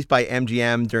released by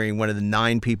MGM during one of the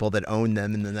 9 people that owned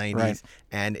them in the 90s, right.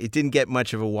 And it didn't get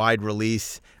much of a wide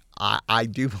release. I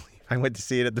do believe I went to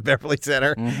see it at the Beverly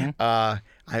Center. Mm-hmm.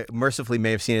 I mercifully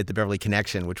may have seen it at the Beverly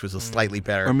Connection, which was a slightly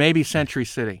better. Or maybe Century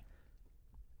City.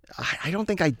 I don't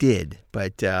think I did,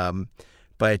 but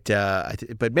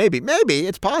maybe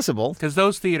it's possible. Because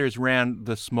those theaters ran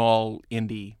the small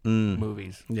indie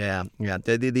movies. Yeah. But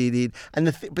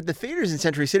the theaters in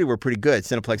Century City were pretty good.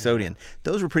 Cineplex Odeon,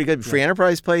 those were pretty good. Free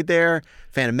Enterprise played there.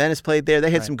 Phantom Menace played there.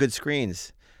 They had some good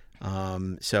screens.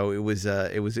 So it was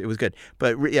good.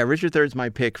 But Richard III's my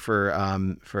pick for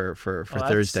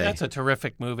Thursday. That's a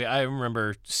terrific movie. I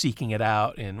remember seeking it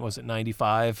out in, was it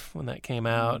 95 when that came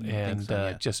out,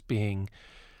 and just being,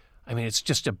 I mean, it's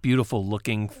just a beautiful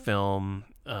looking film.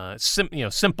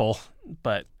 Simple,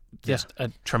 but just a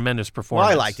tremendous performance.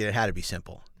 Well, I liked it. It had to be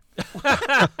simple.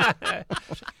 What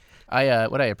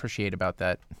I appreciate about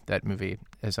that movie,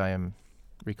 as I am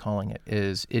recalling it,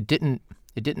 is it didn't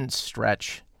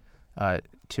stretch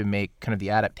to make kind of the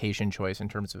adaptation choice in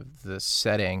terms of the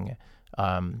setting.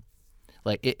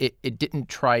 Like it didn't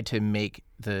try to make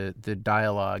the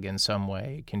dialogue in some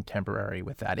way contemporary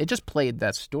with that. It just played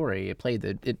that story.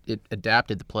 It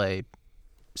adapted the play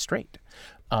straight,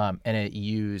 and it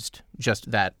used just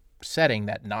that setting,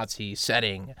 that Nazi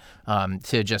setting,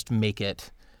 to just make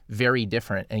it very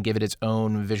different and give it its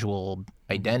own visual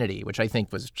identity, which I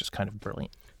think was just kind of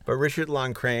brilliant. But Richard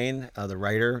Loncraine, the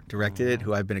writer, directed it,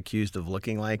 who I've been accused of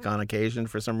looking like on occasion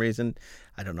for some reason.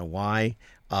 I don't know why.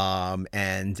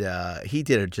 And he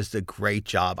did just a great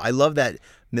job. I love that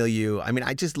milieu. I mean,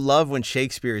 I just love when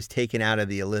Shakespeare is taken out of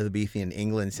the Elizabethan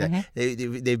England set.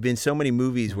 They've been so many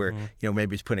movies where,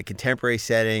 maybe it's put in a contemporary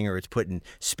setting, or it's put in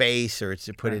space, or it's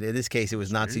put in this case, it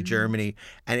was Nazi Germany.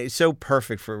 And it's so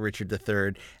perfect for Richard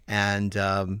III.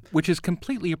 And which is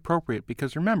completely appropriate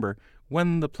because, remember,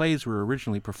 when the plays were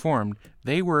originally performed,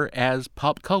 they were as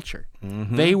pop culture.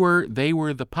 They were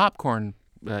the popcorn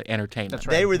entertainment. That's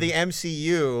right. They were the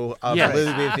MCU of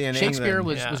Elizabethan England. Shakespeare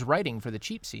was writing for the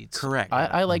cheap seats. Correct.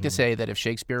 I like to say that if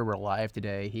Shakespeare were alive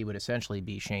today, he would essentially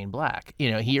be Shane Black.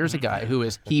 Here's a guy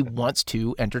he wants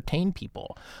to entertain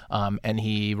people, and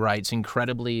he writes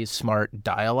incredibly smart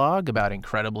dialogue about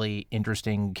incredibly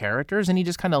interesting characters, and he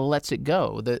just kind of lets it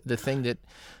go. The thing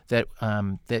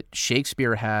that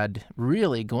Shakespeare had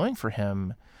really going for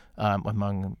him,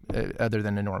 among other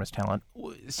than enormous talent,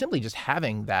 simply just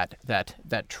having that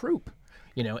troupe,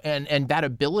 and that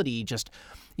ability just,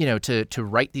 to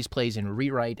write these plays and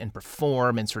rewrite and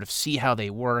perform and sort of see how they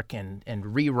work and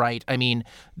rewrite. I mean,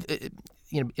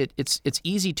 it's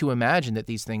easy to imagine that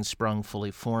these things sprung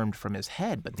fully formed from his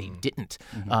head, but they didn't.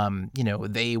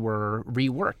 They were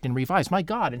reworked and revised. My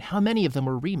God, and how many of them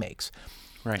were remakes?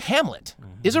 Right. Hamlet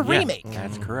is a remake.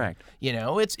 That's correct.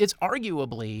 It's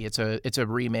arguably it's a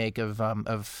remake of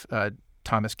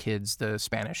Thomas Kyd's The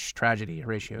Spanish Tragedy,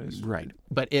 Horatio's. Right.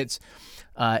 But it's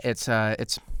not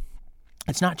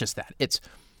just that.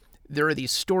 There are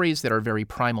these stories that are very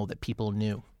primal that people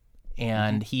knew,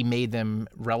 and he made them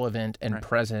relevant and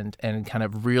present, and kind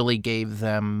of really gave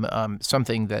them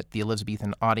something that the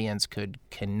Elizabethan audience could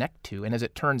connect to. And as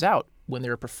it turns out, when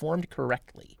they're performed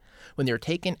correctly, when they're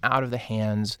taken out of the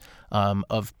hands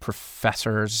of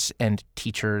professors and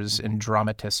teachers and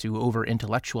dramatists who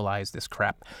over-intellectualize this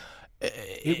crap,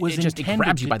 it was just intended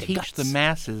grabs you by to the teach guts. the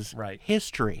masses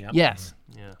history. Yep. Yes.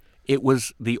 Yeah. It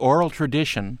was the oral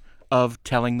tradition of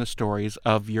telling the stories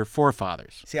of your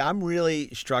forefathers. See, I'm really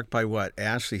struck by what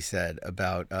Ashley said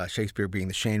about Shakespeare being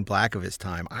the Shane Black of his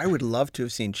time. I would love to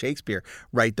have seen Shakespeare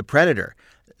write The Predator.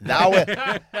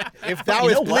 If thou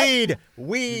is bleed,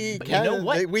 we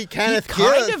Kenneth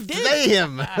slay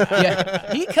him.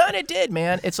 Yeah, he kind of did,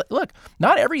 man. It's like, look,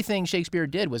 not everything Shakespeare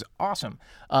did was awesome.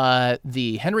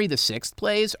 The Henry VI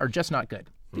plays are just not good.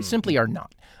 They simply are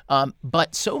not.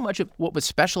 But so much of what was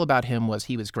special about him was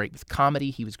he was great with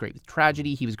comedy, he was great with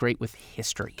tragedy, he was great with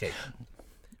history. Okay.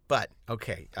 But,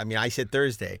 I mean, I said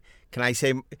Thursday. Can I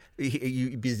say,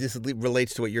 because this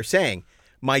relates to what you're saying,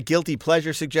 my guilty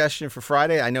pleasure suggestion for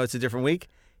Friday, I know it's a different week,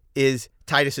 is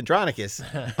Titus Andronicus,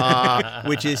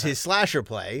 which is his slasher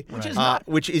play,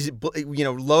 which is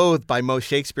loathed by most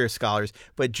Shakespeare scholars.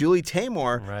 But Julie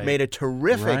Taymor made a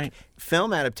terrific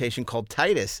film adaptation called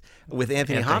Titus with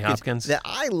Anthony Hopkins that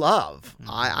I love.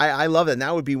 I love that. And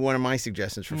that would be one of my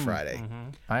suggestions for Friday.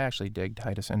 I actually dig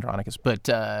Titus Andronicus, but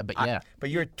yeah.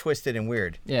 But you're twisted and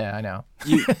weird. Yeah, I know.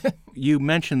 You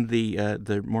mentioned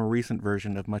the more recent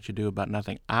version of Much Ado About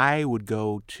Nothing. I would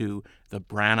go to the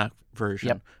Branagh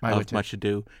version of Much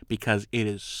Ado because it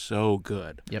is so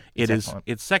good. Yep,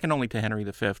 It's second only to Henry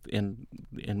V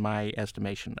in my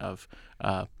estimation of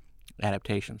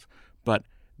adaptations. But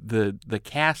the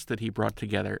cast that he brought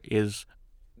together is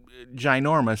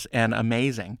ginormous and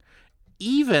amazing.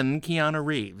 Even Keanu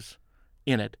Reeves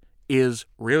in it is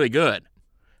really good.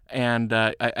 And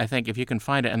I think if you can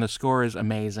find it, and the score is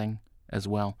amazing as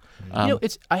well. I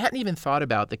hadn't even thought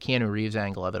about the Keanu Reeves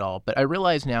angle of it all, but I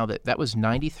realize now that was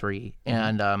 93,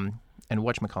 and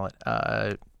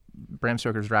whatchamacallit, Bram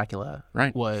Stoker's Dracula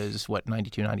was,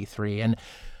 92, 93. And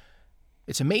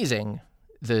it's amazing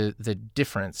the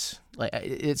difference. Like,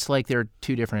 it's like they're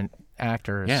two different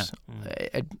actors. Yeah.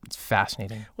 It's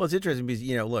fascinating. Well, it's interesting because,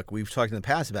 look, we've talked in the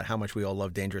past about how much we all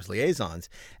love Dangerous Liaisons,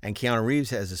 and Keanu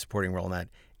Reeves has a supporting role in that.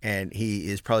 And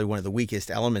he is probably one of the weakest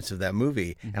elements of that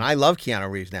movie. Mm-hmm. And I love Keanu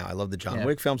Reeves now. I love the John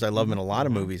Wick films. I love him in a lot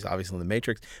of movies, obviously in The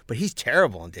Matrix. But he's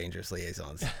terrible in Dangerous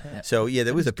Liaisons. So,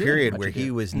 there was a period where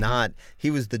he was not, he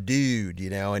was the dude,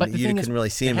 and you couldn't really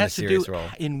see him in a serious role.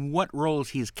 In what roles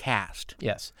he's cast.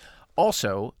 Yes.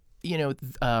 Also,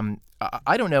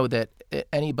 I don't know that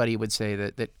anybody would say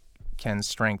that Ken's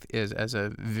strength is as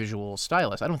a visual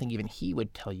stylist. I don't think even he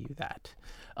would tell you that.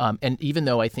 And even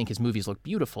though I think his movies look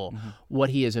beautiful,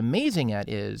 what he is amazing at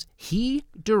is he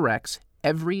directs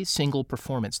every single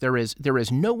performance. There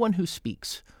is no one who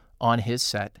speaks on his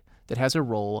set that has a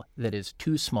role that is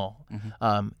too small.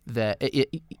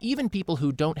 Even people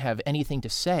who don't have anything to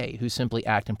say, who simply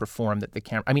act and perform, that the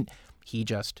camera. I mean, he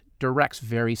just directs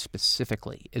very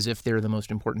specifically, as if they're the most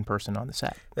important person on the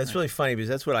set. That's really funny because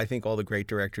that's what I think all the great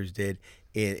directors did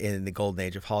in the golden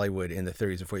age of Hollywood in the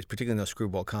 30s and 40s, particularly in those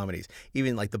screwball comedies.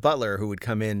 Even like The Butler, who would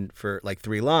come in for like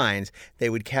 3 lines, they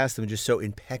would cast them just so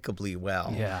impeccably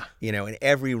well. Yeah. And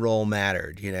every role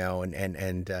mattered,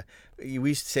 and we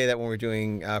used to say that when we were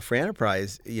doing Free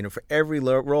Enterprise, for every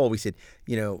role we said,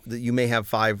 you may have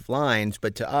 5 lines,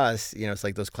 but to us, it's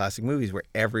like those classic movies where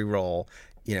every role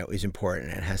is important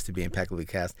and it has to be impeccably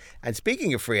cast. And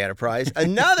speaking of Free Enterprise,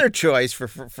 another choice for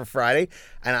Friday,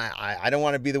 and I don't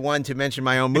want to be the one to mention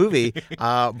my own movie,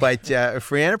 but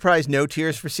Free Enterprise, No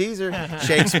Tears for Caesar.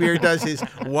 Shakespeare does his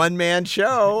one-man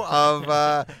show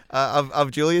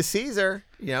of Julius Caesar.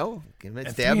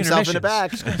 Stab himself in the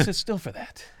back. Just gonna sit still for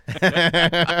that.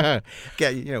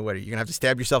 What are you gonna have to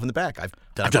stab yourself in the back? I've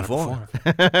done it before.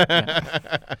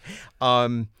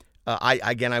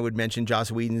 I would mention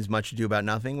Joss Whedon's Much Ado About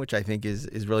Nothing, which I think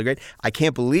is really great. I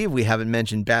can't believe we haven't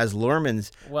mentioned Baz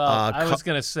Luhrmann's. Well, I was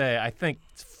going to say, I think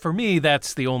for me,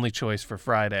 that's the only choice for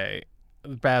Friday.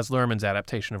 Baz Luhrmann's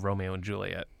adaptation of Romeo and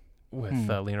Juliet with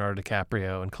Leonardo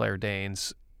DiCaprio and Claire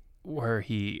Danes, where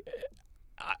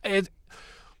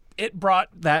it brought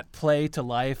that play to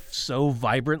life so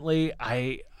vibrantly.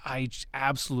 I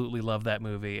absolutely love that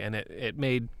movie, and it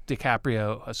made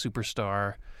DiCaprio a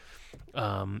superstar.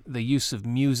 The use of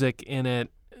music in it,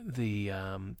 the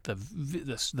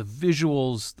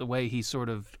visuals, the way he sort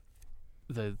of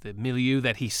the milieu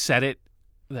that he set it,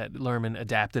 that Luhrmann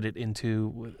adapted it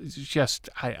into, just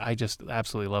I just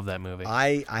absolutely love that movie.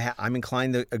 I'm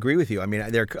inclined to agree with you. I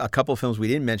mean, there are a couple of films we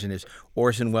didn't mention. There's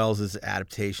Orson Welles'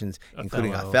 adaptations,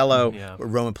 including Othello.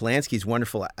 Roman Polanski's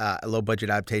wonderful low-budget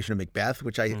adaptation of Macbeth,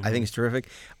 which I think is terrific.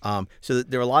 So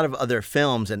there are a lot of other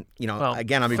films, and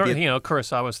again,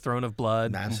 Kurosawa's Throne of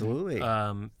Blood. Absolutely.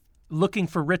 Looking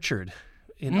for Richard.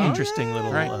 An interesting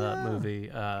little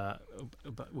movie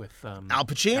with Al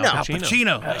Pacino. Al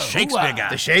Pacino, the Shakespeare guy.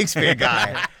 The Shakespeare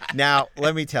guy. Now,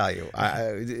 let me tell you,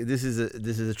 this is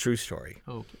a true story.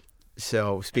 Okay.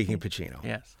 So, speaking of Pacino,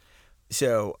 yes.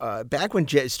 So, back when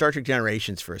Star Trek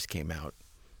Generations first came out,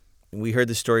 we heard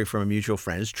the story from a mutual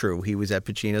friend. It's true. He was at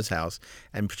Pacino's house,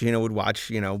 and Pacino would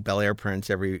watch, Bel Air Prince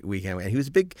every weekend. And he was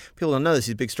a big. People don't know this.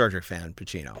 He's a big Star Trek fan,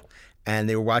 Pacino, and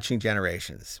they were watching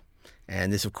Generations.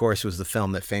 And this, of course, was the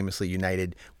film that famously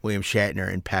united William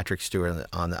Shatner and Patrick Stewart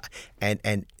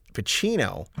and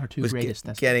Pacino was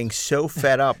getting so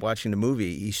fed up watching the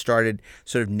movie, he started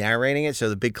sort of narrating it. So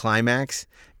the big climax,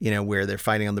 where they're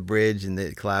fighting on the bridge and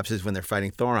it collapses when they're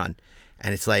fighting Thoron,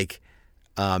 and it's like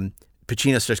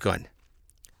Pacino starts going.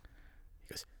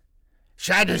 He goes,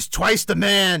 "Shatner's twice the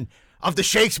man of the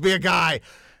Shakespeare guy."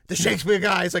 The Shakespeare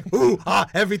guy is like,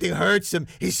 everything hurts him.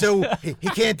 He's so he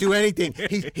can't do anything.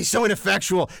 He's so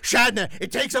ineffectual. Shatner, it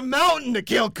takes a mountain to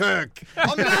kill Kirk.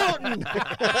 A mountain.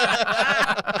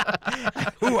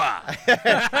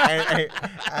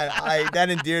 That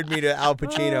endeared me to Al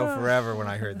Pacino forever when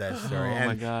I heard that story. Oh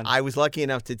my God! I was lucky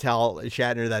enough to tell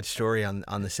Shatner that story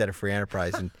on the set of Free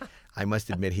Enterprise, and I must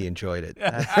admit he enjoyed it.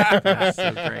 That's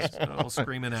so great. Oh,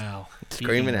 Screaming Al.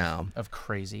 Screaming Al. Of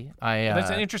crazy. It's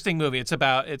an interesting movie. It's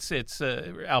about Al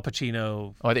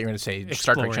Pacino. Oh, I thought you were going to say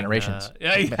Star Trek Generations.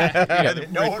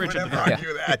 No one would ever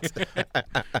argue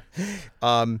that.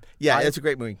 It's a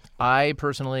great movie. I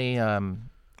personally, I'm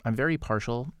very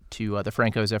partial to the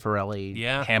Franco Zeffirelli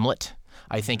Hamlet.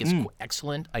 I think it's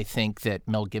excellent. I think that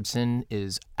Mel Gibson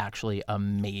is actually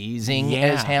amazing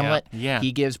as Hamlet. Yeah.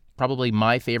 He gives probably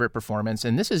my favorite performance,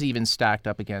 and this is even stacked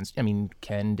up against,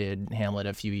 Ken did Hamlet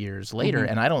a few years later,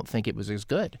 and I don't think it was as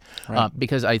good. Right.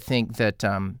 Because I think that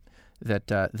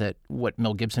that what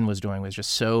Mel Gibson was doing was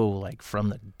just so like from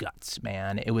the guts,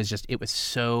 man. It was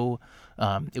so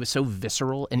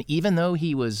visceral, and even though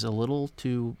he was a little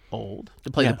too old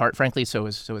to play the part, frankly, so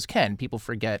is Ken. People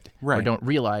forget or don't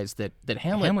realize that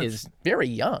Hamlet is very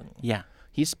young. Yeah.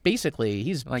 He's basically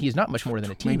he's not much more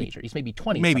than a teenager. He's maybe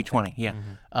 20. Maybe 20. Yeah.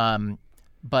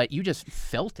 But you just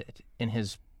felt it in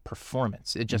his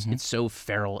performance. It just it's so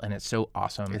feral and it's so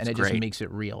awesome, and it just makes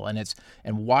it real. And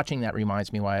watching that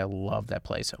reminds me why I love that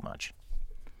play so much.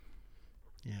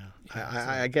 Yeah.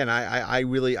 I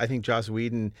think Joss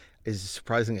Whedon is a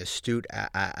surprisingly astute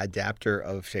adapter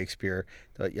of Shakespeare.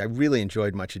 I really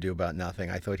enjoyed Much Ado About Nothing.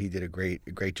 I thought he did a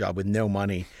great job with no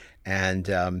money, and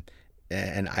I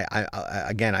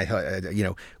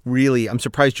thought, really, I'm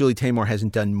surprised Julie Taymor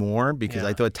hasn't done more, because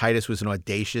I thought Titus was an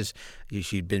audacious.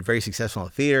 She'd been very successful in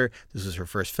theater. This was her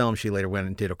first film. She later went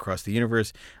and did Across the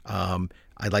Universe.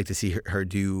 I'd like to see her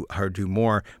do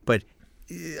more, but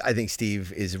I think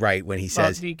Steve is right when he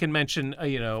says you can mention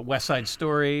West Side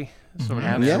Story. Sort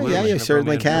of you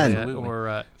certainly can.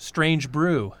 Or Strange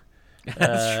Brew.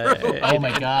 That's true. Oh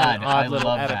my God, odd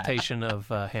little adaptation of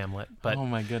Hamlet. But oh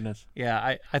my goodness.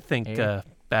 Yeah, I think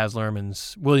Baz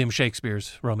Luhrmann's William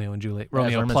Shakespeare's Romeo and Juliet.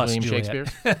 Romeo plus William Juliet.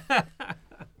 Shakespeare.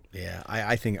 Yeah,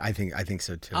 I think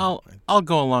so too. I'll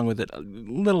go along with it. A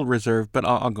little reserved, but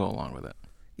I'll go along with it.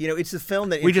 It's the film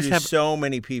that introduced so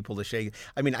many people to Shakespeare.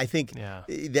 I think that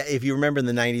if you remember in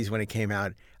the 90s when it came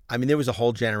out, there was a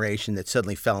whole generation that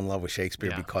suddenly fell in love with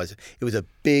Shakespeare because it was a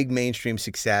big mainstream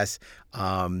success.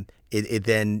 It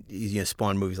then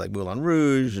spawned movies like Moulin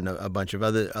Rouge and a bunch of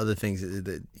other things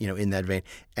that in that vein,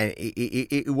 and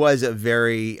it was a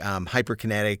very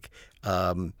hyperkinetic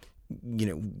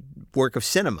work of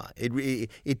cinema.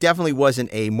 It definitely wasn't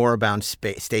a moribund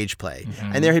stage play.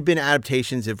 And there had been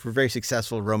adaptations that were very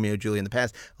successful, Romeo and Juliet in the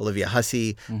past, Olivia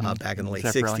Hussey back in the late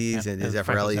Zeffirelli, 60s, and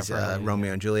Zeffirelli's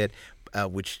Romeo and Juliet,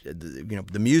 which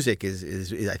the music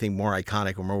is I think more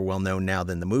iconic or more well known now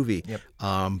than the movie. Yep.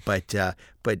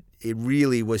 But it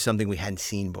really was something we hadn't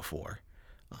seen before.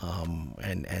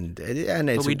 And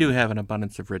but we do have an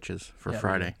abundance of riches for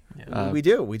Friday. We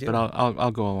do. But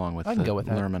I'll go along with. I can go with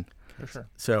that. Luhrmann. For sure.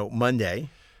 So Monday,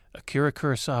 Akira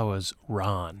Kurosawa's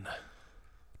Ron.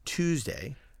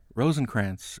 Tuesday,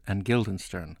 Rosencrantz and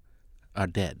Guildenstern are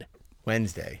dead.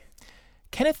 Wednesday,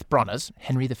 Kenneth Branagh's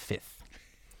Henry V.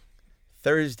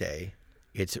 Thursday,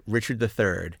 it's Richard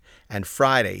III, and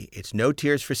Friday, it's No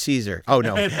Tears for Caesar. Oh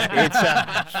no, it's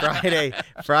Friday.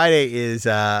 Friday is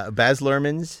Baz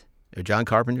Luhrmann's or John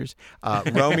Carpenter's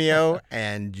Romeo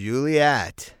and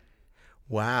Juliet.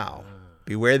 Wow.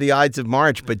 Beware the Ides of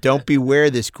March, but don't beware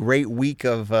this great week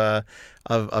of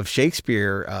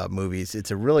Shakespeare movies.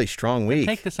 It's a really strong week.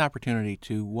 Take this opportunity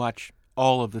to watch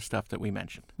all of the stuff that we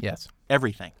mentioned. Yes.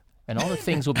 Everything. And all the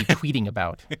things we'll be tweeting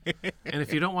about. And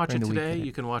if you don't watch it today,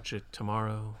 you can watch it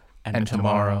tomorrow. And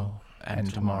tomorrow.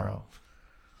 And tomorrow.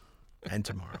 And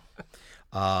tomorrow.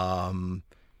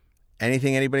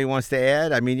 Anything anybody wants to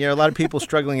add? A lot of people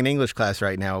struggling in English class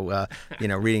right now,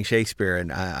 reading Shakespeare,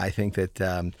 and I think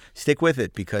that stick with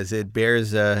it because it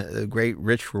bears great,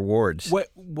 rich rewards.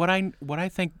 What I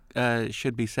think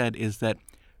should be said is that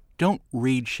don't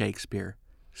read Shakespeare,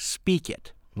 speak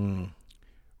it.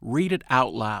 Read it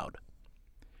out loud,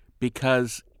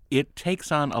 because it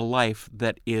takes on a life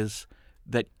that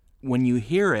when you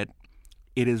hear it,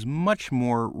 it is much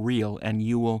more real, and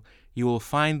you will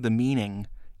find the meaning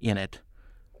in it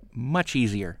much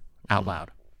easier out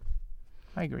loud.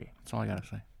 I agree. That's all I got to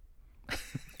say.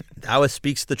 Thou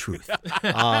speaks the truth.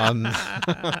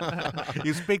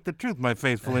 You speak the truth, my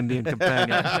faithful Indian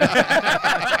companion.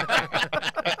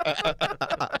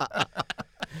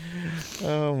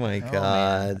 Oh my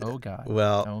God! Oh God!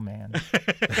 Well, oh man!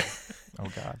 Oh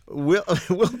God!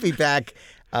 We'll be back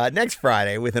next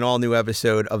Friday with an all-new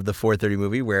episode of the 4:30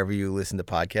 Movie, wherever you listen to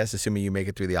podcasts, assuming you make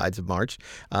it through the Ides of March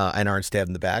and aren't stabbed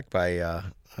in the back by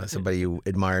somebody you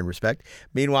admire and respect.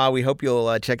 Meanwhile, we hope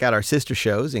you'll check out our sister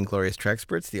shows, Inglorious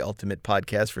Trexperts, the ultimate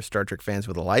podcast for Star Trek fans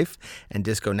with a life, and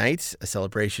Disco Nights, a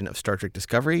celebration of Star Trek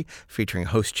Discovery, featuring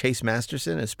host Chase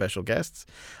Masterson as special guests.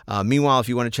 Meanwhile, if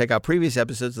you want to check out previous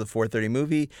episodes of the 4:30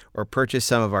 Movie or purchase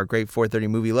some of our great 4:30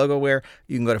 Movie logo wear,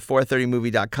 you can go to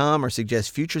 430movie.com or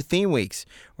suggest future theme weeks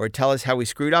or tell us how we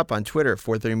screwed up on Twitter,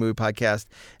 430 Movie Podcast,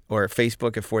 or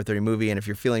Facebook at 430 Movie. And if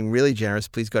you're feeling really generous,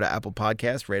 please go to Apple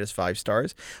Podcasts, rate us 5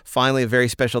 stars. Finally, a very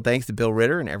special thanks to Bill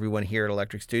Ritter and everyone here at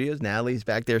Electric Studios. Natalie's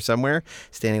back there somewhere,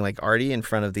 standing like Artie in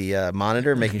front of the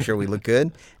monitor, making sure we look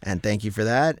good. And thank you for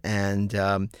that. And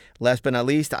last but not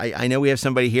least, I know we have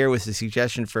somebody here with a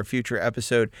suggestion for a future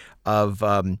episode of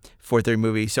 430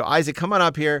 Movie. So Isaac, come on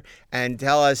up here and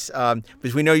tell us,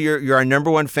 because we know you're our number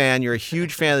one fan. You're a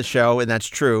huge fan of the show, and that's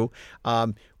true.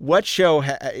 What show,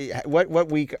 what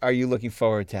week are you looking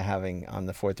forward to having on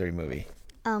the 430 Movie?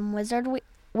 Wizard Week.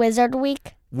 Wizard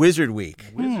Week. Wizard Week.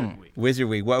 Wizard Week. Wizard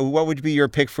Week. What would be your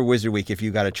pick for Wizard Week if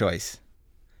you got a choice?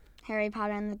 Harry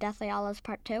Potter and the Deathly Hallows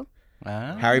Part 2.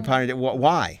 Harry Potter.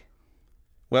 Why?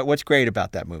 What's great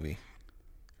about that movie?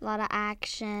 A lot of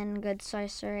action, good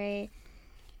sorcery.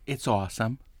 It's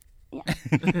awesome.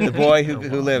 The boy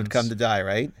who lived come to die,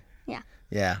 right? Yeah.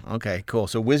 Yeah. Okay. Cool.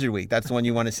 So Wizard Week. That's the one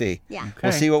you want to see. Yeah.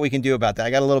 We'll see what we can do about that.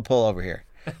 I got a little pull over here.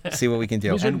 See what we can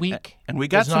do. Wizard Week. And we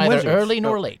got is some neither wizards. early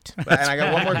nor late. And I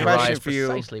got one more It question arrives for you.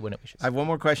 precisely when it wishes. I have one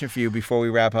more question for you before we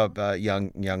wrap up,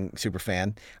 young super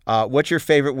fan. What's your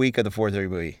favorite week of the 430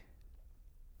 Movie?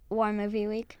 War Movie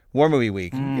Week. War Movie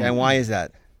Week. And why is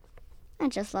that? I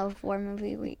just love War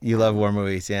Movie Week. You love war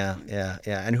movies, yeah.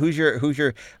 And who's your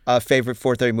favorite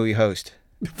 430 Movie host?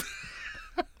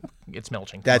 It's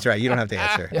Melching. That's right. You don't have to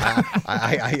answer.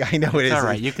 I know it is. all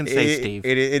right. You can say Steve.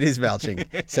 It is Melching.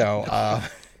 So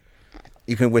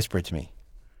you can whisper it to me.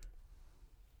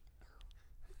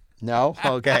 No?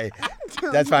 Okay.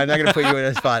 That's fine. I'm not going to put you in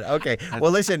a spot. Okay.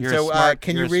 Well, listen. You're a So smart-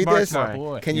 can you're you a read smart this?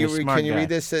 guy. Can You're you a smart can you guy. read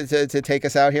this to take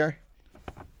us out here?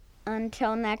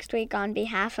 Until next week, on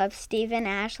behalf of Stephen,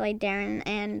 Ashley, Darren,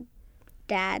 and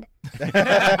Dad.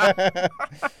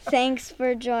 Thanks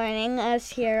for joining us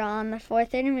here on the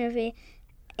 430 Movie,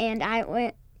 and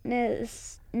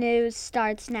Eyewitness News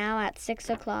starts now at 6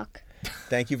 o'clock.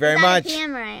 Thank you very Is that much.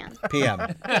 PM or AM?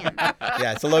 PM.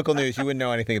 Yeah, it's a local news. You wouldn't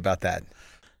know anything about that.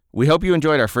 We hope you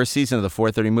enjoyed our first season of the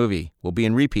 430 Movie. We'll be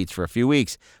in repeats for a few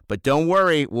weeks, but don't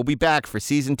worry, we'll be back for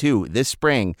season 2 this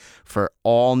spring for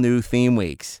all new theme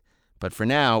weeks. But for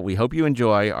now, we hope you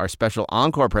enjoy our special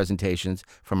encore presentations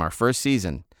from our first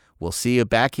season. We'll see you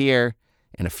back here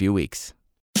in a few weeks.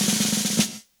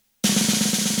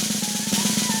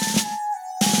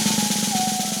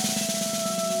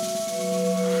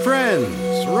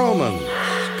 Friends, Romans,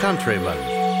 countrymen,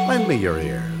 lend me your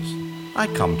ears. I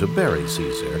come to bury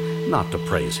Caesar, not to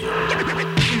praise him.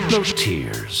 No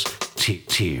tears,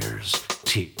 tears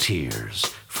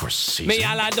for Caesar.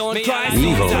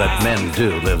 Evil that men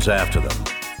do lives after them.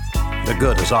 The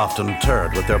good is often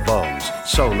interred with their bones,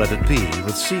 so let it be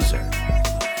with Caesar.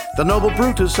 The noble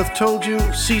Brutus hath told you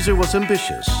Caesar was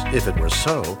ambitious. If it were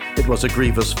so, it was a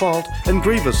grievous fault, and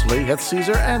grievously hath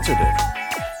Caesar answered it.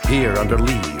 Here under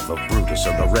leave of Brutus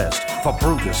and the rest, for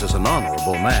Brutus is an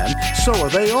honorable man, so are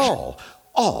they all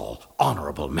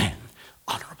honorable men.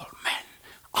 Honorable men,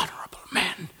 honorable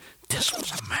men. This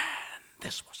was a man,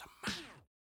 this was a man.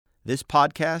 This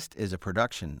podcast is a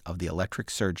production of the Electric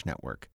Surge Network.